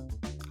quiz.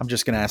 I'm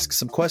just going to ask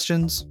some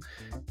questions,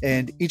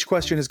 and each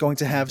question is going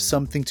to have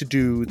something to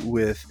do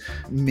with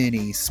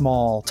mini,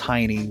 small,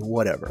 tiny,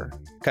 whatever.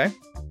 Okay?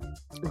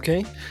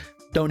 Okay.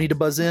 Don't need to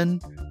buzz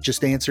in,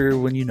 just answer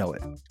when you know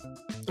it.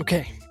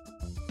 Okay.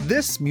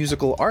 This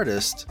musical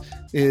artist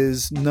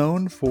is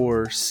known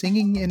for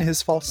singing in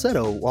his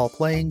falsetto while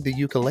playing the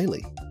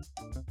ukulele.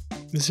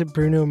 Is it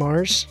Bruno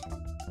Mars?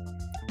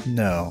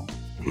 No.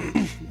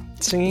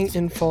 Singing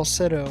in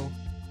falsetto.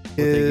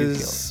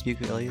 Is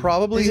ukulele?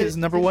 probably Is it- his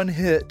number one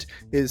hit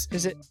is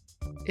Is it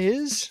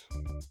is?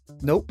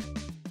 nope.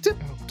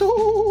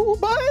 Tiptoe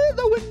by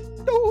the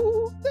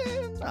window.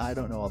 Then I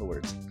don't know all the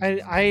words.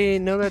 I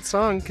know that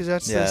song because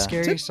that's Yeah. the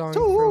scary song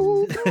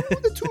Tiptoe from. through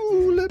the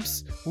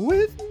tulips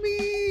with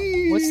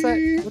me. What's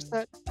that? What's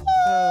that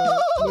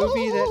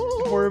movie?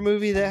 That horror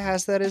movie that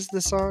has that as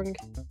the song?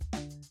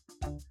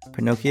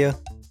 Pinocchio?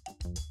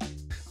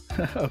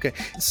 Okay,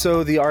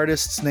 so the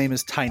artist's name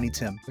is Tiny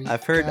Tim.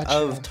 I've heard Gotcha.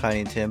 of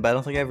Tiny Tim, but I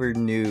don't think I ever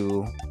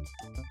knew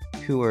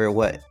who or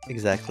what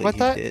exactly I he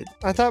thought- did.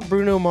 I thought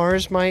Bruno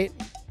Mars might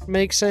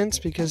make sense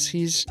because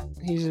he's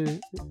a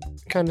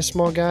kind of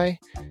small guy,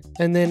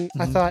 and then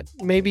I Mhm. thought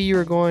maybe you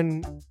were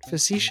going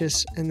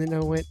facetious, and then I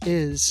went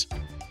is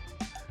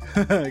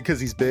Because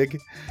he's big.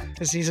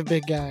 because he's a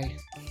big guy,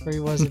 or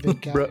he was a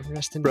big guy.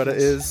 Rest in Brutta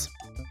peace. is.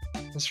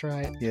 That's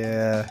right.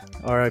 Yeah,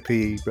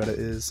 R.I.P. Bretta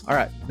is. All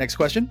right, next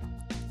question.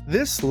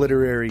 This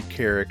literary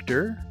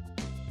character,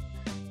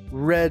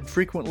 read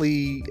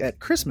frequently at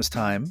Christmas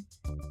time,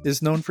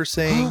 is known for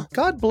saying,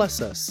 God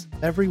bless us,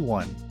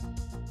 everyone.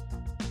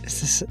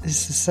 It's the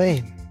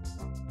same.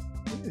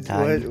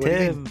 Tiny What do you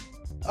Tim. mean?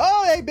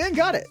 Oh, hey, Ben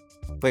got it.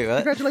 Wait,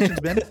 what? Congratulations,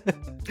 Ben.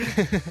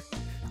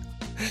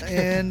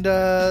 And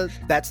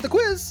that's the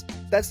quiz.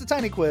 That's the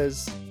tiny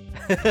quiz.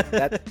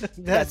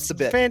 That's the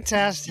bit.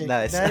 Fantastic.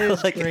 Nice. That I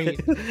is like great.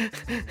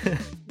 it.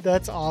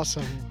 That's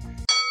awesome.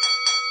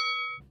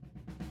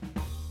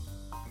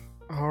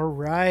 All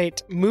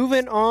right.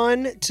 Moving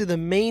on to the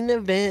main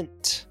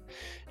event.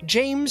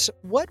 James,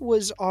 what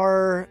was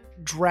our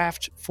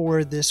draft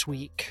for this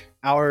week?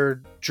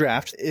 Our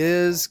draft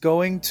is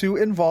going to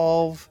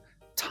involve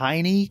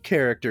tiny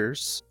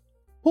characters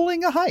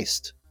pulling a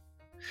heist.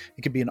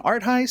 It could be an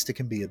art heist, it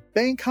can be a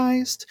bank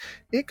heist,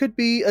 it could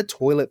be a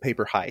toilet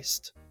paper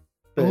heist.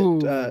 But Ooh,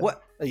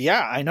 What?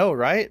 yeah, I know,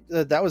 right?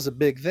 That was a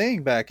big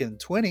thing back in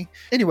 20.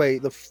 Anyway,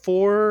 the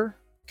 4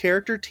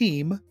 character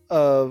team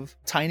of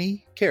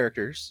tiny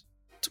characters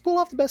to pull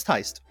off the best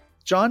heist.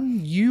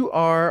 John, you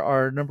are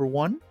our number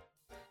 1,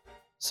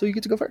 so you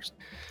get to go first.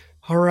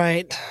 All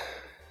right.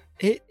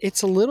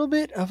 It's a little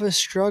bit of a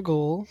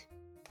struggle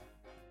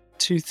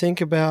to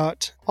think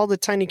about all the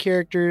tiny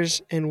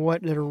characters and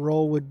what their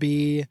role would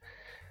be.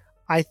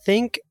 I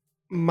think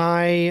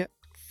my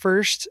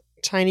first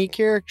tiny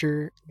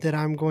character that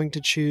I'm going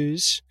to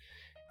choose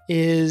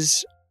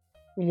is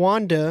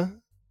Wanda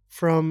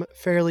from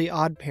Fairly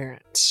Odd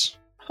Parents.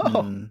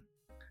 Oh, Hmm,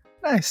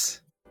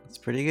 nice. that's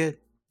pretty good.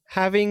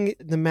 Having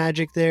the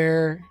magic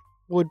there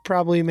would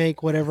probably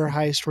make whatever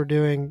heist we're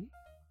doing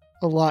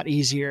a lot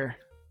easier.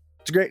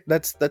 It's great.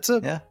 That's a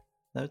Yeah,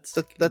 that's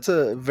that's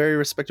a very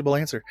respectable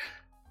answer.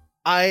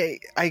 I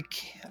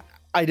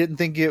didn't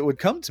think it would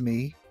come to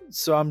me,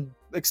 so I'm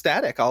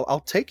ecstatic.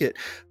 I'll take it.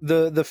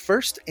 The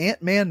first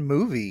Ant-Man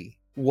movie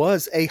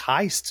was a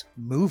heist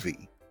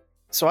movie,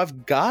 so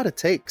I've got to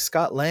take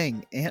Scott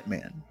Lang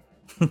Ant-Man.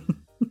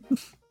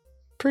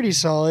 Pretty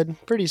solid.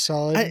 Pretty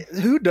solid.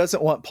 Who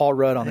doesn't want Paul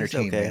Rudd on their He's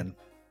team, okay. man?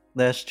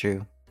 That's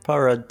true. Paul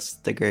Rudd's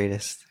the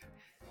greatest.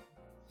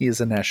 He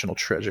is a national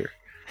treasure.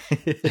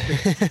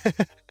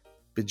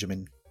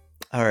 Benjamin.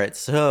 All right,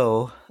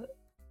 so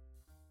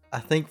I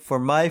think for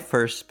my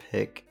first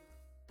pick,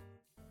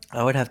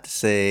 I would have to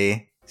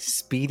say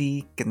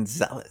Speedy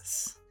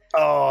Gonzalez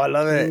Oh, I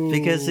love it.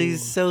 because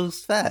he's so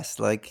fast.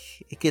 Like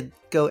he could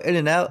go in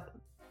and out,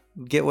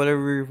 get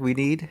whatever we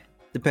need,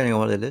 depending on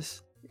what it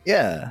is.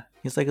 Yeah.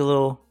 He's like a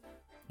little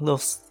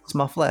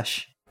small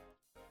flash.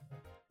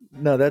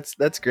 No,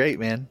 that's great,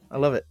 man. I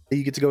love it.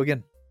 You get to go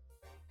again.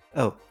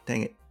 Oh,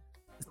 dang it!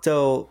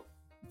 So,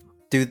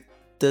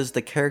 does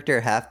the character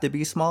have to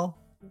be small?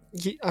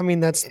 I mean,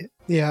 that's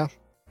yeah.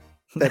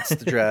 That's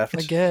the draft.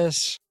 I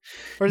guess.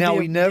 Or Now, the-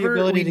 we the never-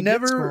 ability we to get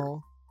never-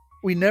 small.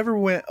 We never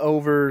went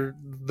over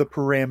the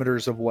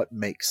parameters of what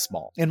makes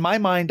small. In my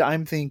mind,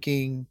 I'm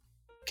thinking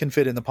can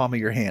fit in the palm of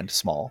your hand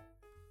small.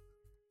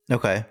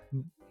 Okay.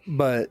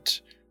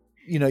 But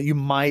you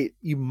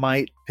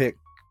might pick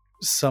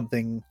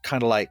something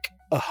kind of like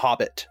a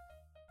hobbit.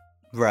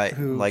 Right.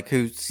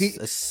 Who's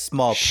a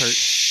small person?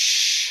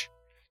 Shh!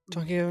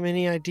 Don't give him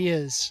any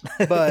ideas.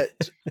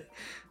 But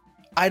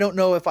I don't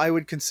know if I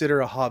would consider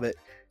a hobbit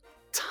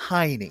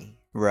tiny.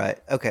 Right.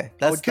 Okay. I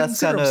That's would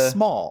consider kind him of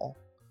small.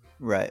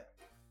 right.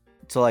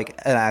 So like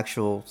an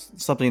actual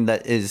something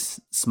that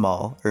is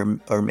small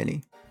or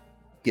mini.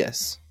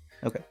 Yes.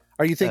 Okay.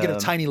 Are you thinking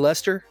of Tiny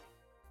Lester?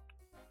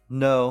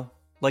 No,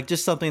 like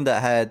just something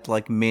that had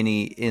like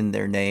mini in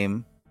their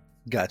name,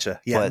 Gotcha.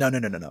 Yeah. But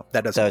No.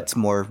 That doesn't. so work. it's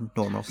more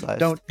normal size.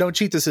 Don't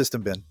cheat the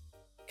system, Ben.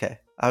 Okay.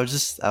 I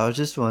was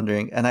just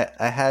wondering, and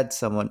I had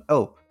someone.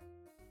 Oh,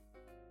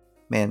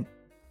 man,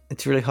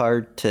 it's really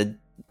hard to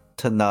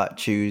not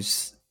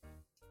choose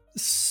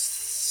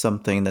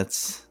something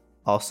that's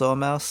also a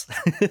mouse.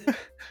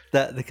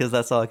 That because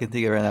that's all I can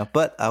think of right now.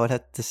 But I would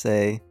have to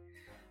say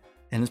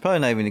and it's probably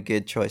not even a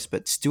good choice,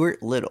 but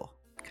Stuart Little,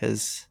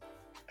 because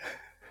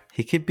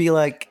he could be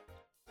like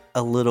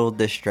a little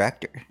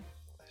distractor,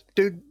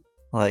 Dude,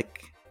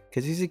 like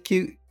because he's a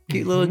cute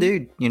little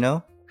dude, you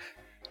know.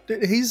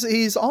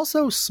 he's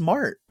also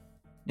smart.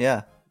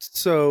 Yeah,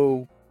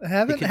 So he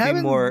having could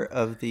be more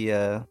of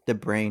the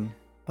brain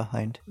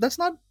behind. that's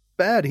not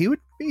bad. He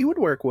would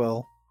work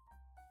well.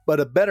 But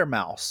a better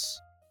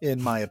mouse,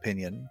 in my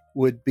opinion,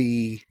 would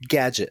be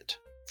Gadget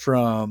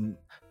from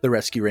the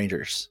Rescue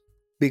Rangers,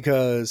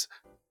 because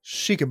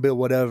she can build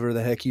whatever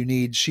the heck you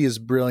need. She is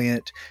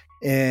brilliant.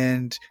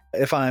 And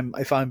if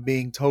I'm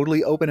being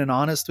totally open and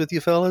honest with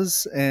you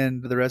fellas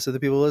and the rest of the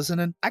people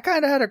listening, I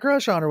kind of had a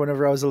crush on her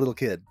whenever I was a little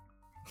kid.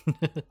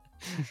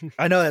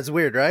 I know that's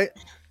weird, right?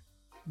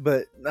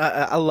 But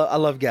I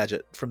love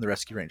Gadget from the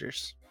Rescue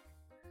Rangers.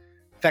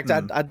 In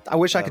fact, I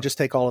wish I could just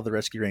take all of the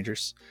Rescue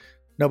Rangers.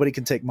 Nobody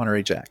can take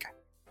Monterey Jack.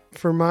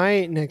 For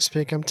my next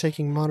pick, I'm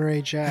taking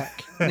Monterey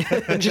Jack.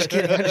 I'm just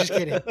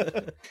kidding.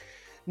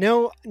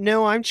 No,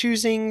 I'm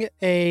choosing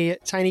a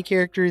tiny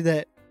character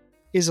that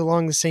is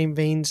along the same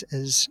veins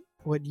as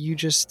what you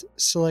just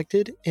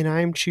selected, and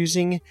I'm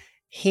choosing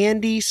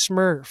Handy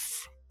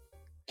Smurf.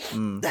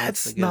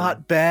 That's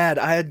not bad.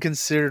 I had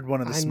considered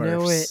one of the Smurfs. I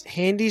know it.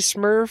 Handy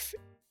Smurf,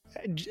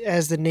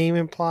 as the name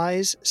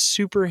implies,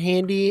 super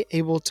handy,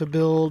 able to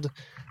build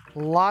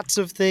lots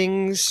of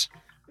things,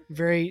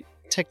 very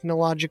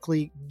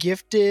technologically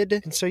gifted.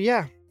 And so,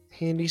 yeah,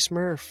 Handy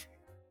Smurf.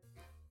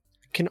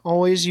 Can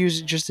always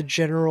use just a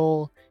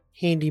general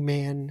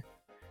handyman.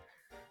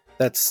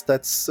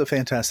 That's a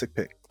fantastic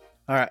pick.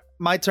 All right,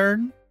 my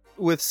turn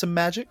with some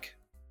magic.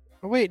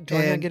 Oh, wait, do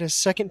I not get a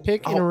second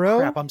pick in a row?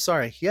 Crap, I'm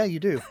sorry. Yeah, you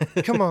do.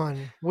 Come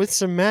on, with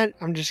some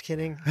I'm just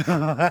kidding.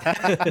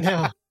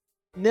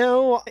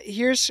 No,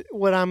 here's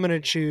what I'm going to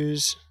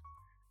choose.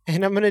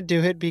 And I'm going to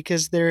do it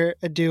because they're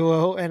a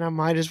duo, and I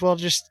might as well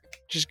just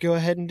go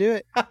ahead and do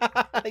it.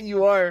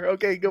 You are.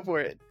 Okay, go for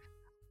it.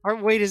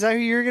 Wait, is that who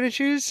you're going to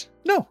choose?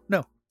 No.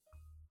 Are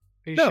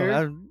you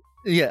sure?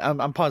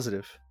 I'm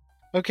positive.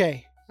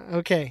 Okay.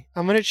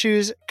 I'm going to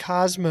choose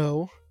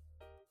Cosmo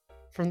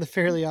from the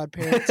Fairly Odd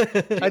Parents.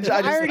 I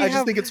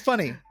just think it's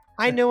funny.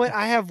 I know it.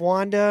 I have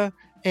Wanda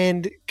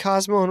and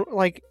Cosmo, and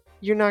like,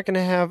 you're not going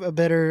to have a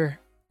better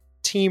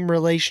team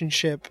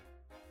relationship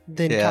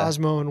than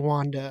Cosmo and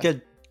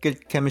Wanda.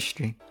 Good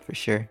chemistry for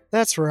sure.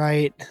 That's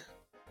right.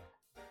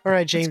 All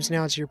right, James,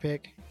 now it's your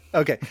pick.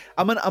 Okay,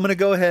 I'm gonna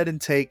go ahead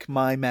and take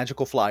my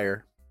magical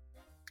flyer.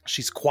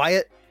 She's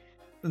quiet,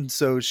 and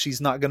so she's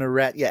not gonna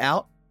rat you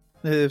out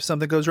if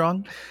something goes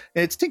wrong.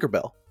 It's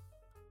Tinkerbell.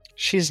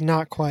 She's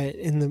not quiet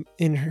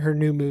in her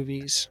new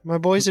movies. My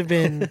boys have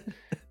been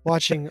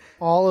watching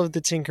all of the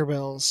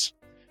Tinkerbells.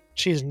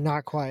 She is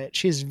not quiet.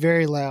 She is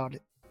very loud.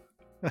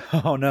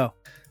 Oh no.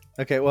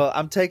 Okay, well,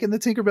 I'm taking the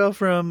Tinkerbell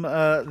from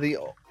the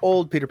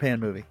old Peter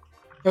Pan movie.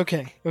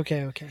 Okay.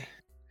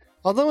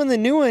 Although in the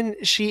new one,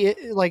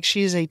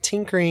 she's a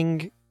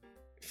tinkering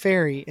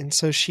fairy, and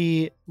so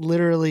she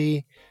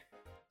literally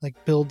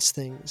builds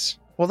things.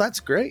 Well, that's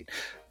great.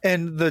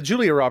 And the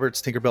Julia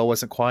Roberts Tinkerbell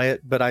wasn't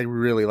quiet, but I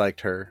really liked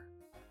her.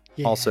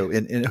 Yeah. Also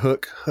in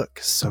Hook. Hook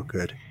is so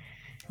good.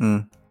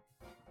 All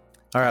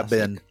right,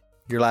 Ben,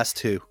 your last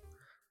two.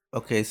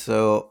 Okay,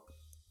 so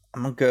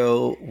I'm gonna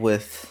go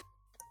with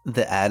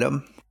the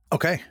Atom.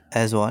 Okay.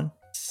 As one.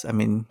 I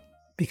mean,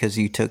 because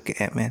you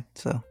took Ant-Man,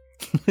 so.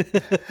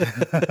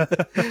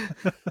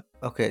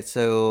 Okay,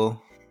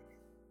 so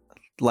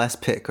last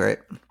pick, right?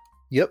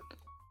 Yep.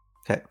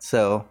 Okay,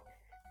 so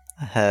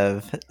I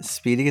have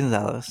Speedy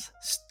Gonzalez,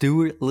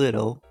 Stuart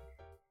Little,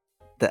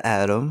 the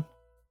Atom,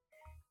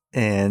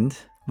 and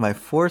my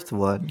fourth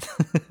one.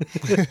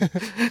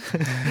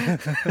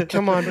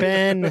 Come on,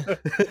 Ben.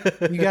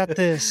 You got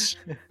this.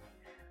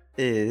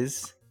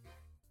 Is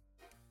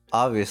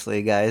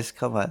obviously, guys,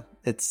 come on.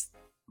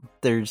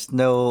 There's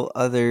no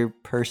other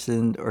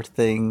person or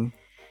thing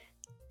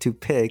to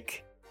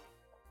pick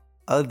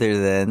other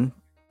than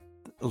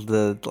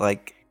the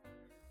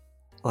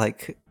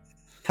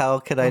how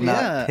could I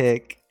not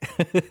pick?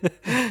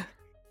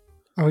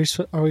 Are we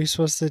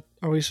supposed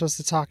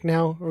to talk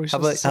now?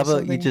 How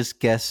about you just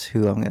guess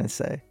who I'm gonna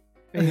say?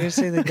 Are you gonna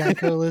say the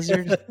Geico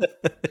lizard?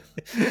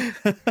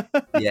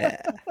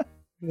 Yeah.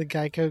 The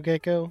Geico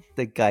gecko?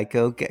 The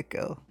Geico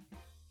gecko.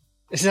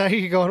 Is that who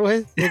you're going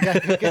with? The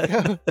Geico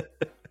gecko?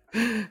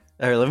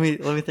 All right, let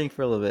me think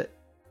for a little bit.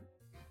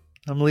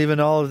 I'm leaving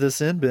all of this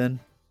in, Ben.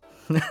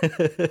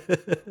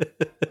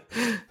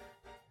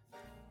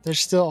 There's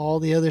still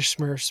all the other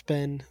Smurfs,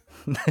 Ben.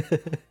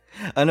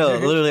 I know,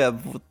 literally,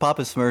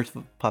 Papa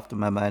Smurf popped in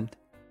my mind.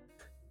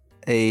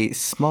 A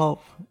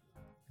small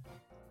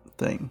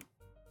thing.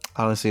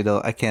 Honestly,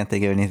 though, I can't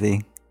think of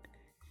anything.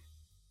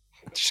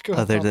 Just go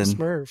other than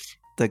Smurf.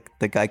 The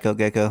Geico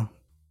gecko.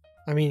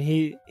 I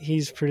mean,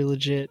 he's pretty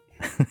legit.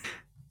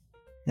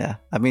 Yeah,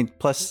 I mean,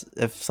 plus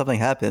if something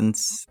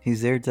happens,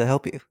 he's there to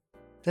help you.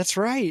 That's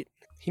right.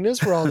 He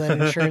knows where all that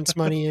insurance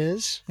money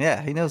is.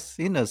 Yeah, he knows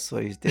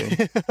what he's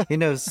doing. He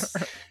knows.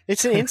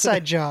 It's an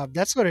inside job.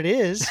 That's what it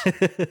is.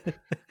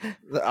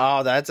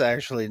 Oh, that's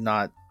actually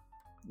not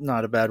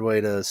not a bad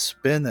way to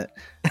spin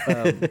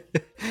it.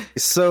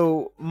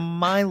 So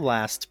my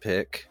last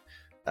pick,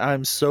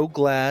 I'm so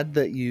glad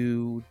that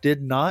you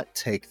did not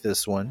take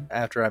this one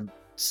after I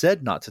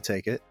said not to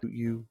take it.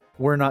 You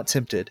were not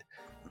tempted.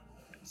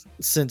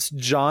 Since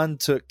John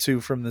took 2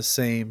 from the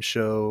same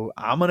show,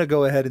 I'm going to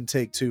go ahead and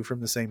take 2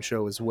 from the same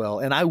show as well.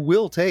 And I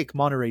will take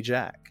Monterey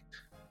Jack.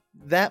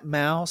 That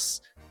mouse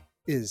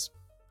is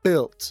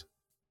built.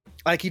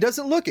 Like, he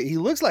doesn't look it. He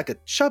looks like a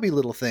chubby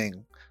little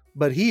thing,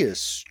 but he is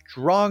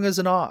strong as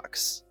an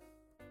ox.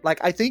 Like,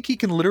 I think he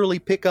can literally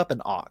pick up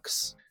an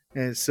ox.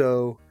 And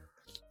so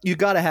you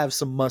got to have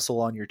some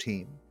muscle on your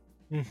team.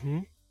 Mm-hmm.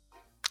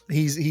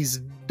 He's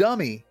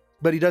dummy,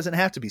 but he doesn't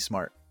have to be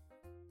smart.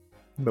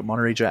 But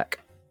Monterey Jack.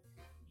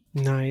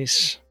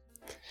 Nice.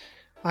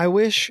 I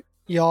wish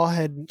y'all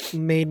had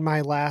made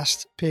my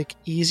last pick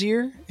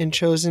easier and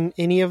chosen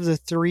any of the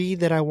 3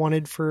 that I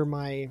wanted for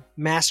my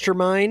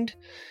mastermind,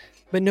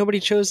 but nobody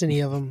chose any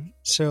of them.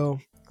 So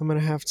I'm going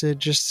to have to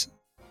just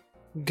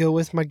go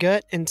with my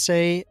gut and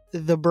say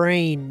the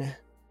brain.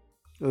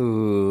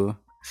 Ooh.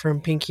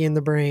 From Pinky and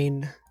the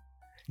Brain.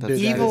 That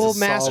is Evil a solid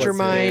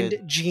mastermind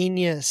pick.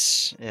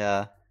 genius.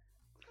 Yeah.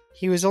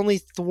 He was only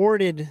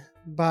thwarted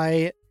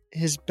by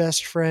his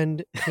best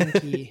friend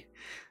Pinky.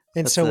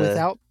 And That's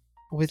so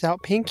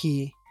without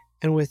Pinky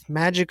and with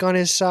magic on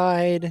his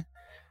side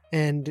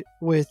and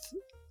with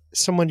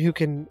someone who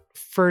can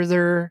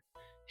further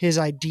his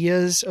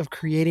ideas of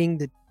creating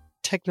the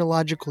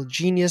technological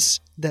genius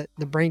that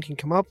the brain can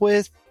come up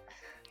with,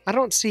 I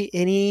don't see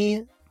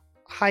any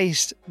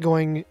heist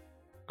going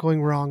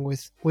wrong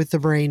with the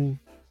brain.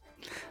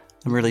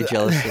 I'm really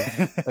jealous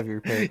of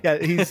your pick. Yeah,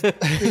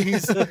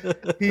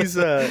 he's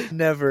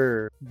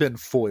never been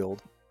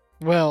foiled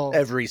Well,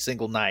 every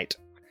single night.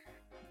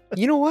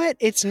 you know what?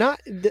 It's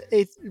not.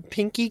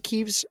 Pinky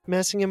keeps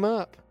messing him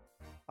up.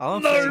 All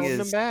I'm Holding saying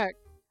him is, back.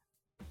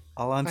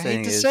 all I'm I saying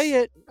hate to is, say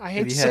it. I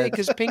hate if to you say it had-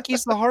 because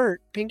Pinky's the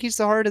heart. Pinky's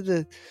the heart of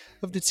the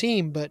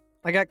team. But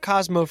I got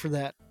Cosmo for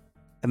that.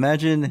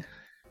 imagine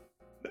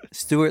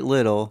Stuart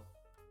Little,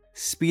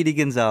 Speedy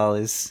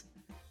Gonzalez,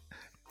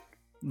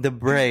 the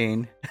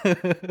brain.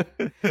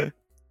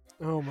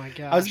 Oh my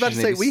gosh! I was about to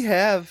say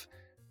Maybe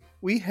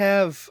we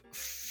have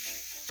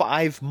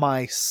 5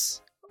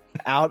 mice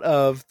out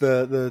of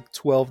the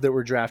 12 that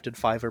were drafted.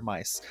 5 are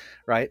mice,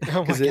 right? Oh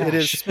my Because it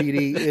is gosh.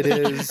 Speedy, it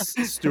is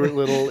Stuart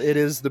Little, it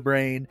is the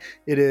brain,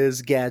 it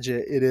is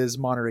Gadget, it is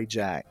Monterey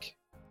Jack.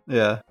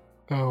 Yeah.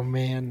 Oh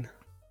man.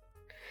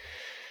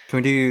 Can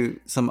we do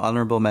some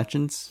honorable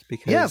mentions?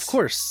 Because Yeah, of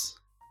course.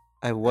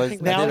 I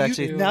think did now you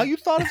actually. do. Now you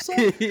thought of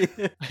some?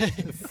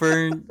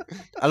 Fern,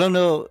 I don't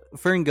know,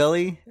 Fern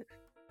Gully.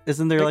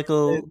 Isn't there like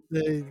a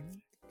the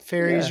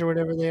fairies Yeah. or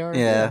whatever they are?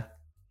 yeah?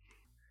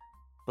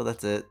 But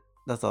that's it.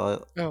 That's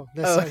all. Oh,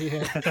 that's Oh. all you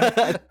had.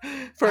 I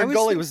Fern was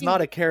Gully was thinking-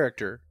 not a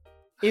character.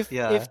 If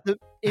Yeah.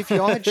 if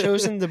y'all had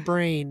chosen the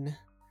brain,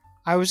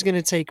 I was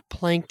gonna take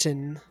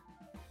Plankton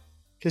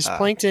because Ah.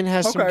 Plankton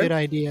has some Okay. good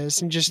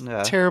ideas and just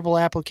Yeah. terrible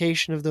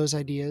application of those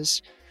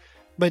ideas,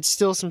 but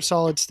still some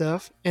solid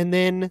stuff. And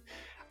then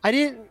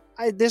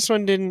this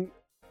one didn't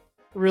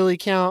really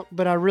count,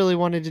 but I really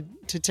wanted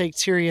to take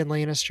Tyrion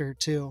Lannister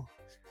too,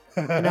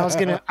 and I was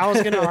gonna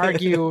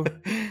argue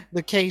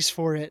the case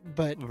for it,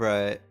 but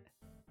Right.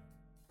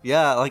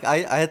 Yeah, like I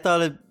had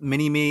thought of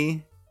Mini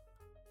Me.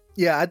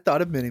 Yeah, I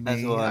thought of As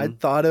Mini-Me. one. I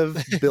thought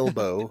of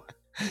Bilbo.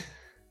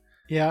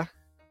 yeah,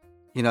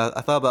 You know,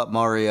 I thought about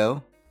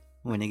Mario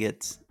when he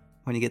gets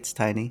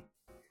tiny.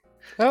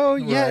 oh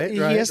yeah, Right, he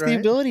right, has the right.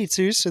 ability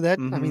to. So that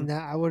I Mhm. mean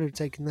that I would have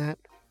taken that.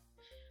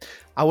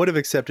 I would have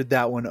accepted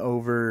that one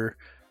over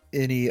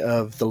any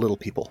of the little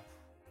people.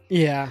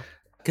 Yeah.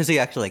 Because he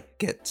actually like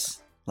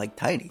gets like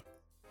tiny.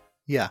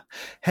 Yeah.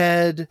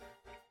 Had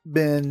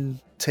been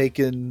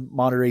taken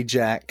Monterey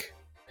Jack,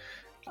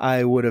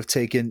 I would have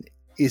taken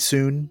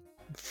Isun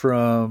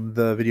from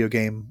the video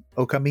game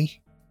Okami.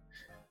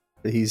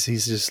 He's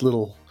this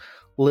little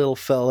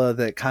fella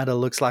that kind of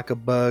looks like a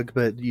bug,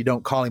 but you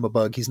don't call him a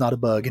bug. He's not a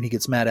bug, and he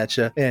gets mad at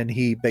you, and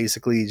he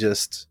basically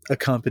just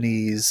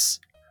accompanies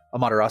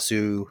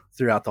Amaterasu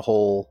throughout the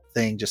whole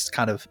thing. Just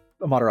kind of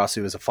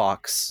Amaterasu is a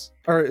fox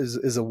or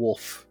is a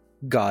wolf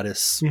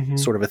goddess Mhm.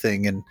 sort of a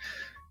thing, and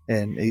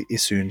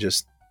Isun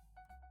just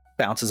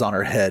bounces on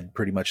her head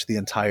pretty much the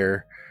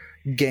entire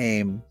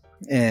game,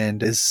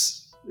 and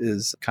is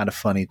kind of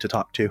funny to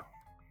talk to.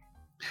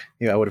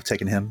 Yeah, I would have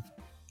taken him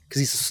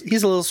because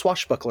he's a little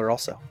swashbuckler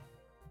also.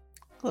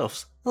 A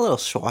little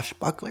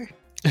swashbuckler.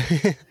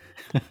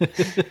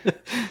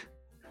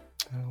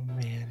 Oh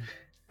man.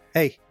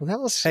 Hey, Well, that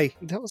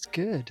was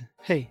good.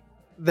 Hey,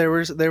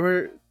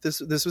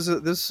 this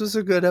was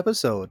a good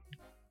episode.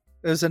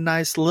 It was a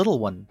nice little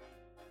one.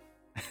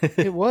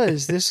 it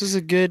was. This was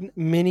a good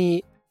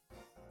mini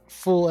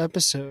full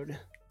episode.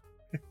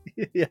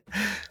 Yeah.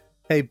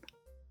 Hey,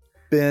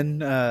 Ben,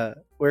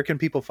 where can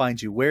people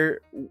find you?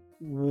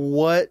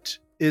 What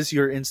is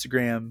your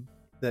Instagram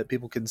that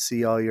people can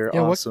see all your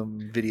Yeah, what-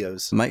 awesome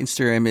videos? My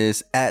Instagram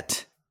is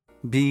at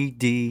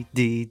BD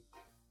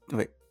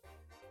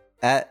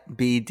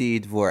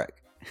Dvorak.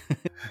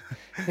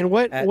 And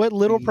what At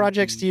little the-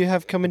 projects do you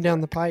have coming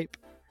down the pipe?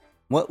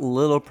 What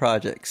little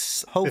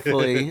projects?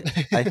 Hopefully,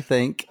 I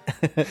think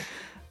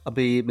I'll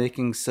be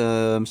making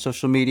some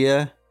social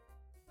media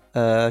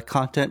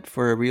content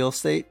for a real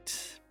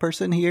estate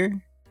person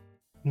here.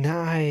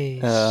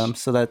 Nice.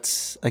 So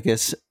that's, I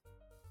guess,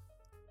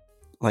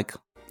 like,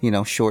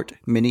 short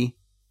mini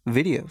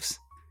videos.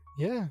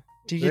 Yeah.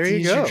 Do you get There to you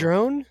use your go.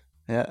 drone?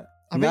 Yeah,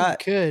 I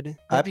bet you could.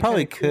 I That'd be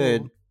probably kinda cool.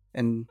 could,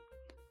 and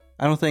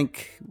I don't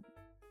think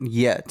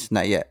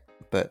not yet,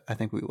 but I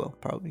think we will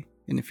probably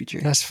in the future.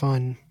 That's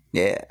fun.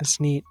 Yeah. That's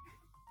neat.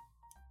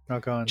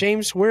 Rock on.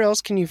 James, where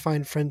else can you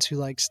find friends who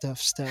like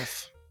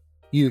stuff?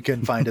 You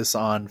can find us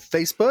on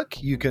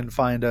Facebook. You can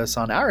find us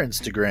on our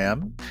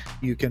Instagram.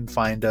 You can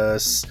find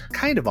us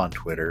kind of on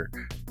Twitter,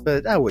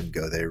 but I wouldn't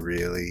go there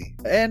really.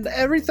 And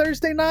every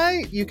Thursday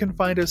night, you can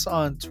find us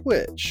on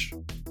Twitch,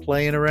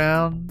 playing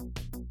around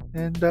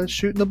and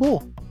shooting the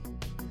bull.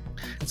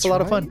 It's a lot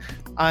of fun.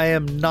 I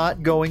am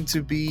not going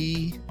to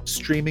be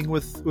streaming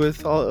with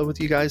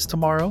you guys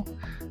tomorrow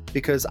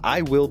because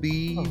I will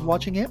be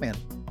watching Ant-Man.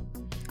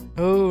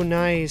 Oh,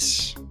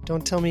 nice.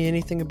 Don't tell me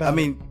anything about I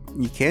mean,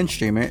 you can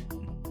stream it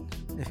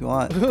if you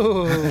want.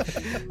 Ooh,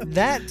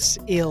 that's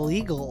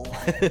illegal.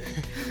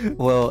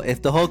 Well,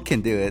 if the Hulk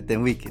can do it,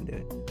 then we can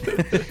do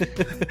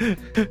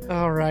it.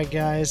 All right,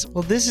 guys.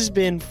 Well, this has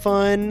been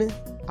fun.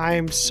 I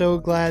am so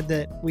glad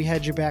that we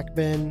had you back,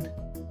 Ben.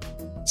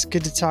 It's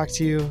good to talk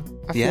to you.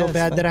 I Yeah, feel it's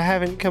bad fun. that I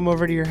haven't come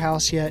over to your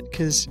house yet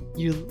because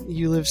you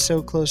live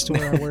so close to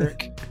where I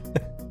work.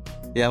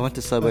 Yeah, I went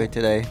to Subway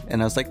today,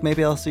 and I was like,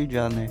 maybe I'll see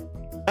John there.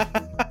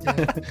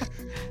 Yeah.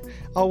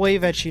 I'll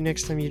wave at you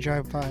next time you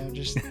drive by. I'll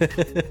just,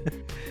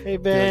 hey,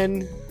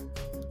 Ben.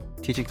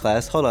 Teaching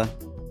class. Hold on.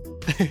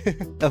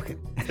 Okay.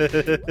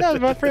 That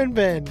was my friend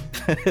Ben.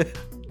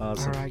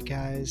 Awesome. All right,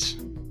 guys.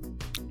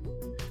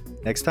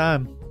 Next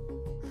time.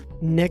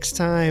 Next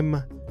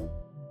time.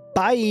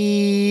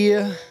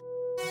 Bye.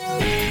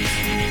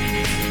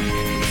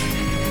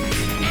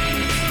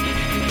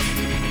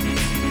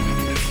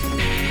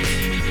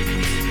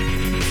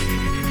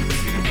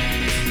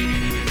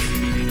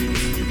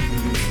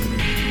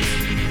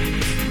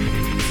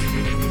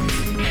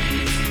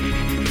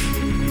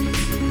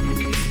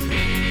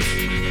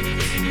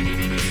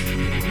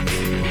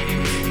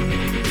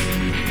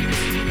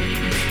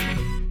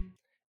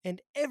 And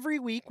every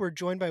week we're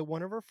joined by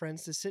one of our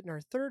friends to sit in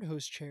our third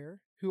host chair,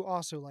 who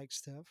also likes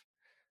stuff.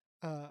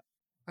 I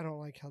don't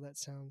like how that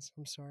sounds.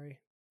 I'm sorry.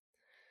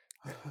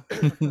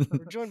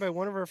 We're joined by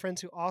one of our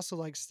friends who also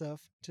likes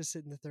stuff to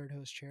sit in the third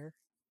host chair.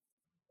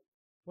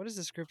 What does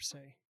the script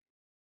say?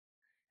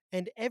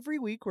 And every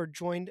week we're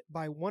joined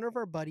by one of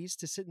our buddies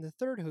to sit in the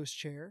third host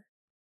chair.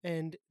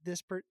 And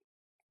this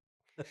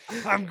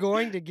I'm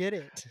going to get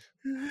it.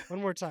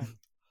 One more time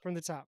from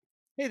the top.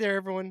 Hey there,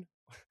 everyone.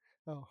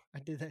 Oh, I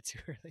did that too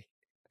early.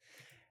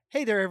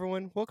 Hey there,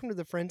 everyone. Welcome to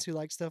the Friends Who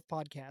Like Stuff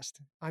podcast.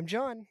 I'm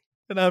John.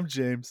 And I'm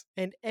James.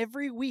 And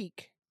every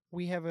week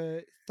we have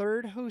a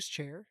third host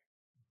chair.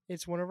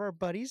 It's one of our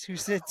buddies who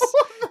sits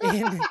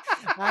in.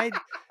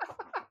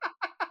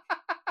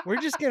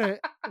 We're just gonna.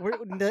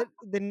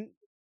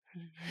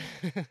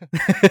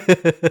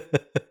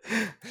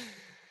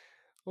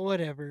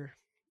 Whatever.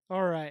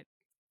 All right.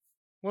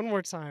 One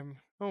more time.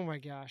 Oh my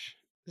gosh,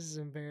 this is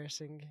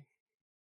embarrassing.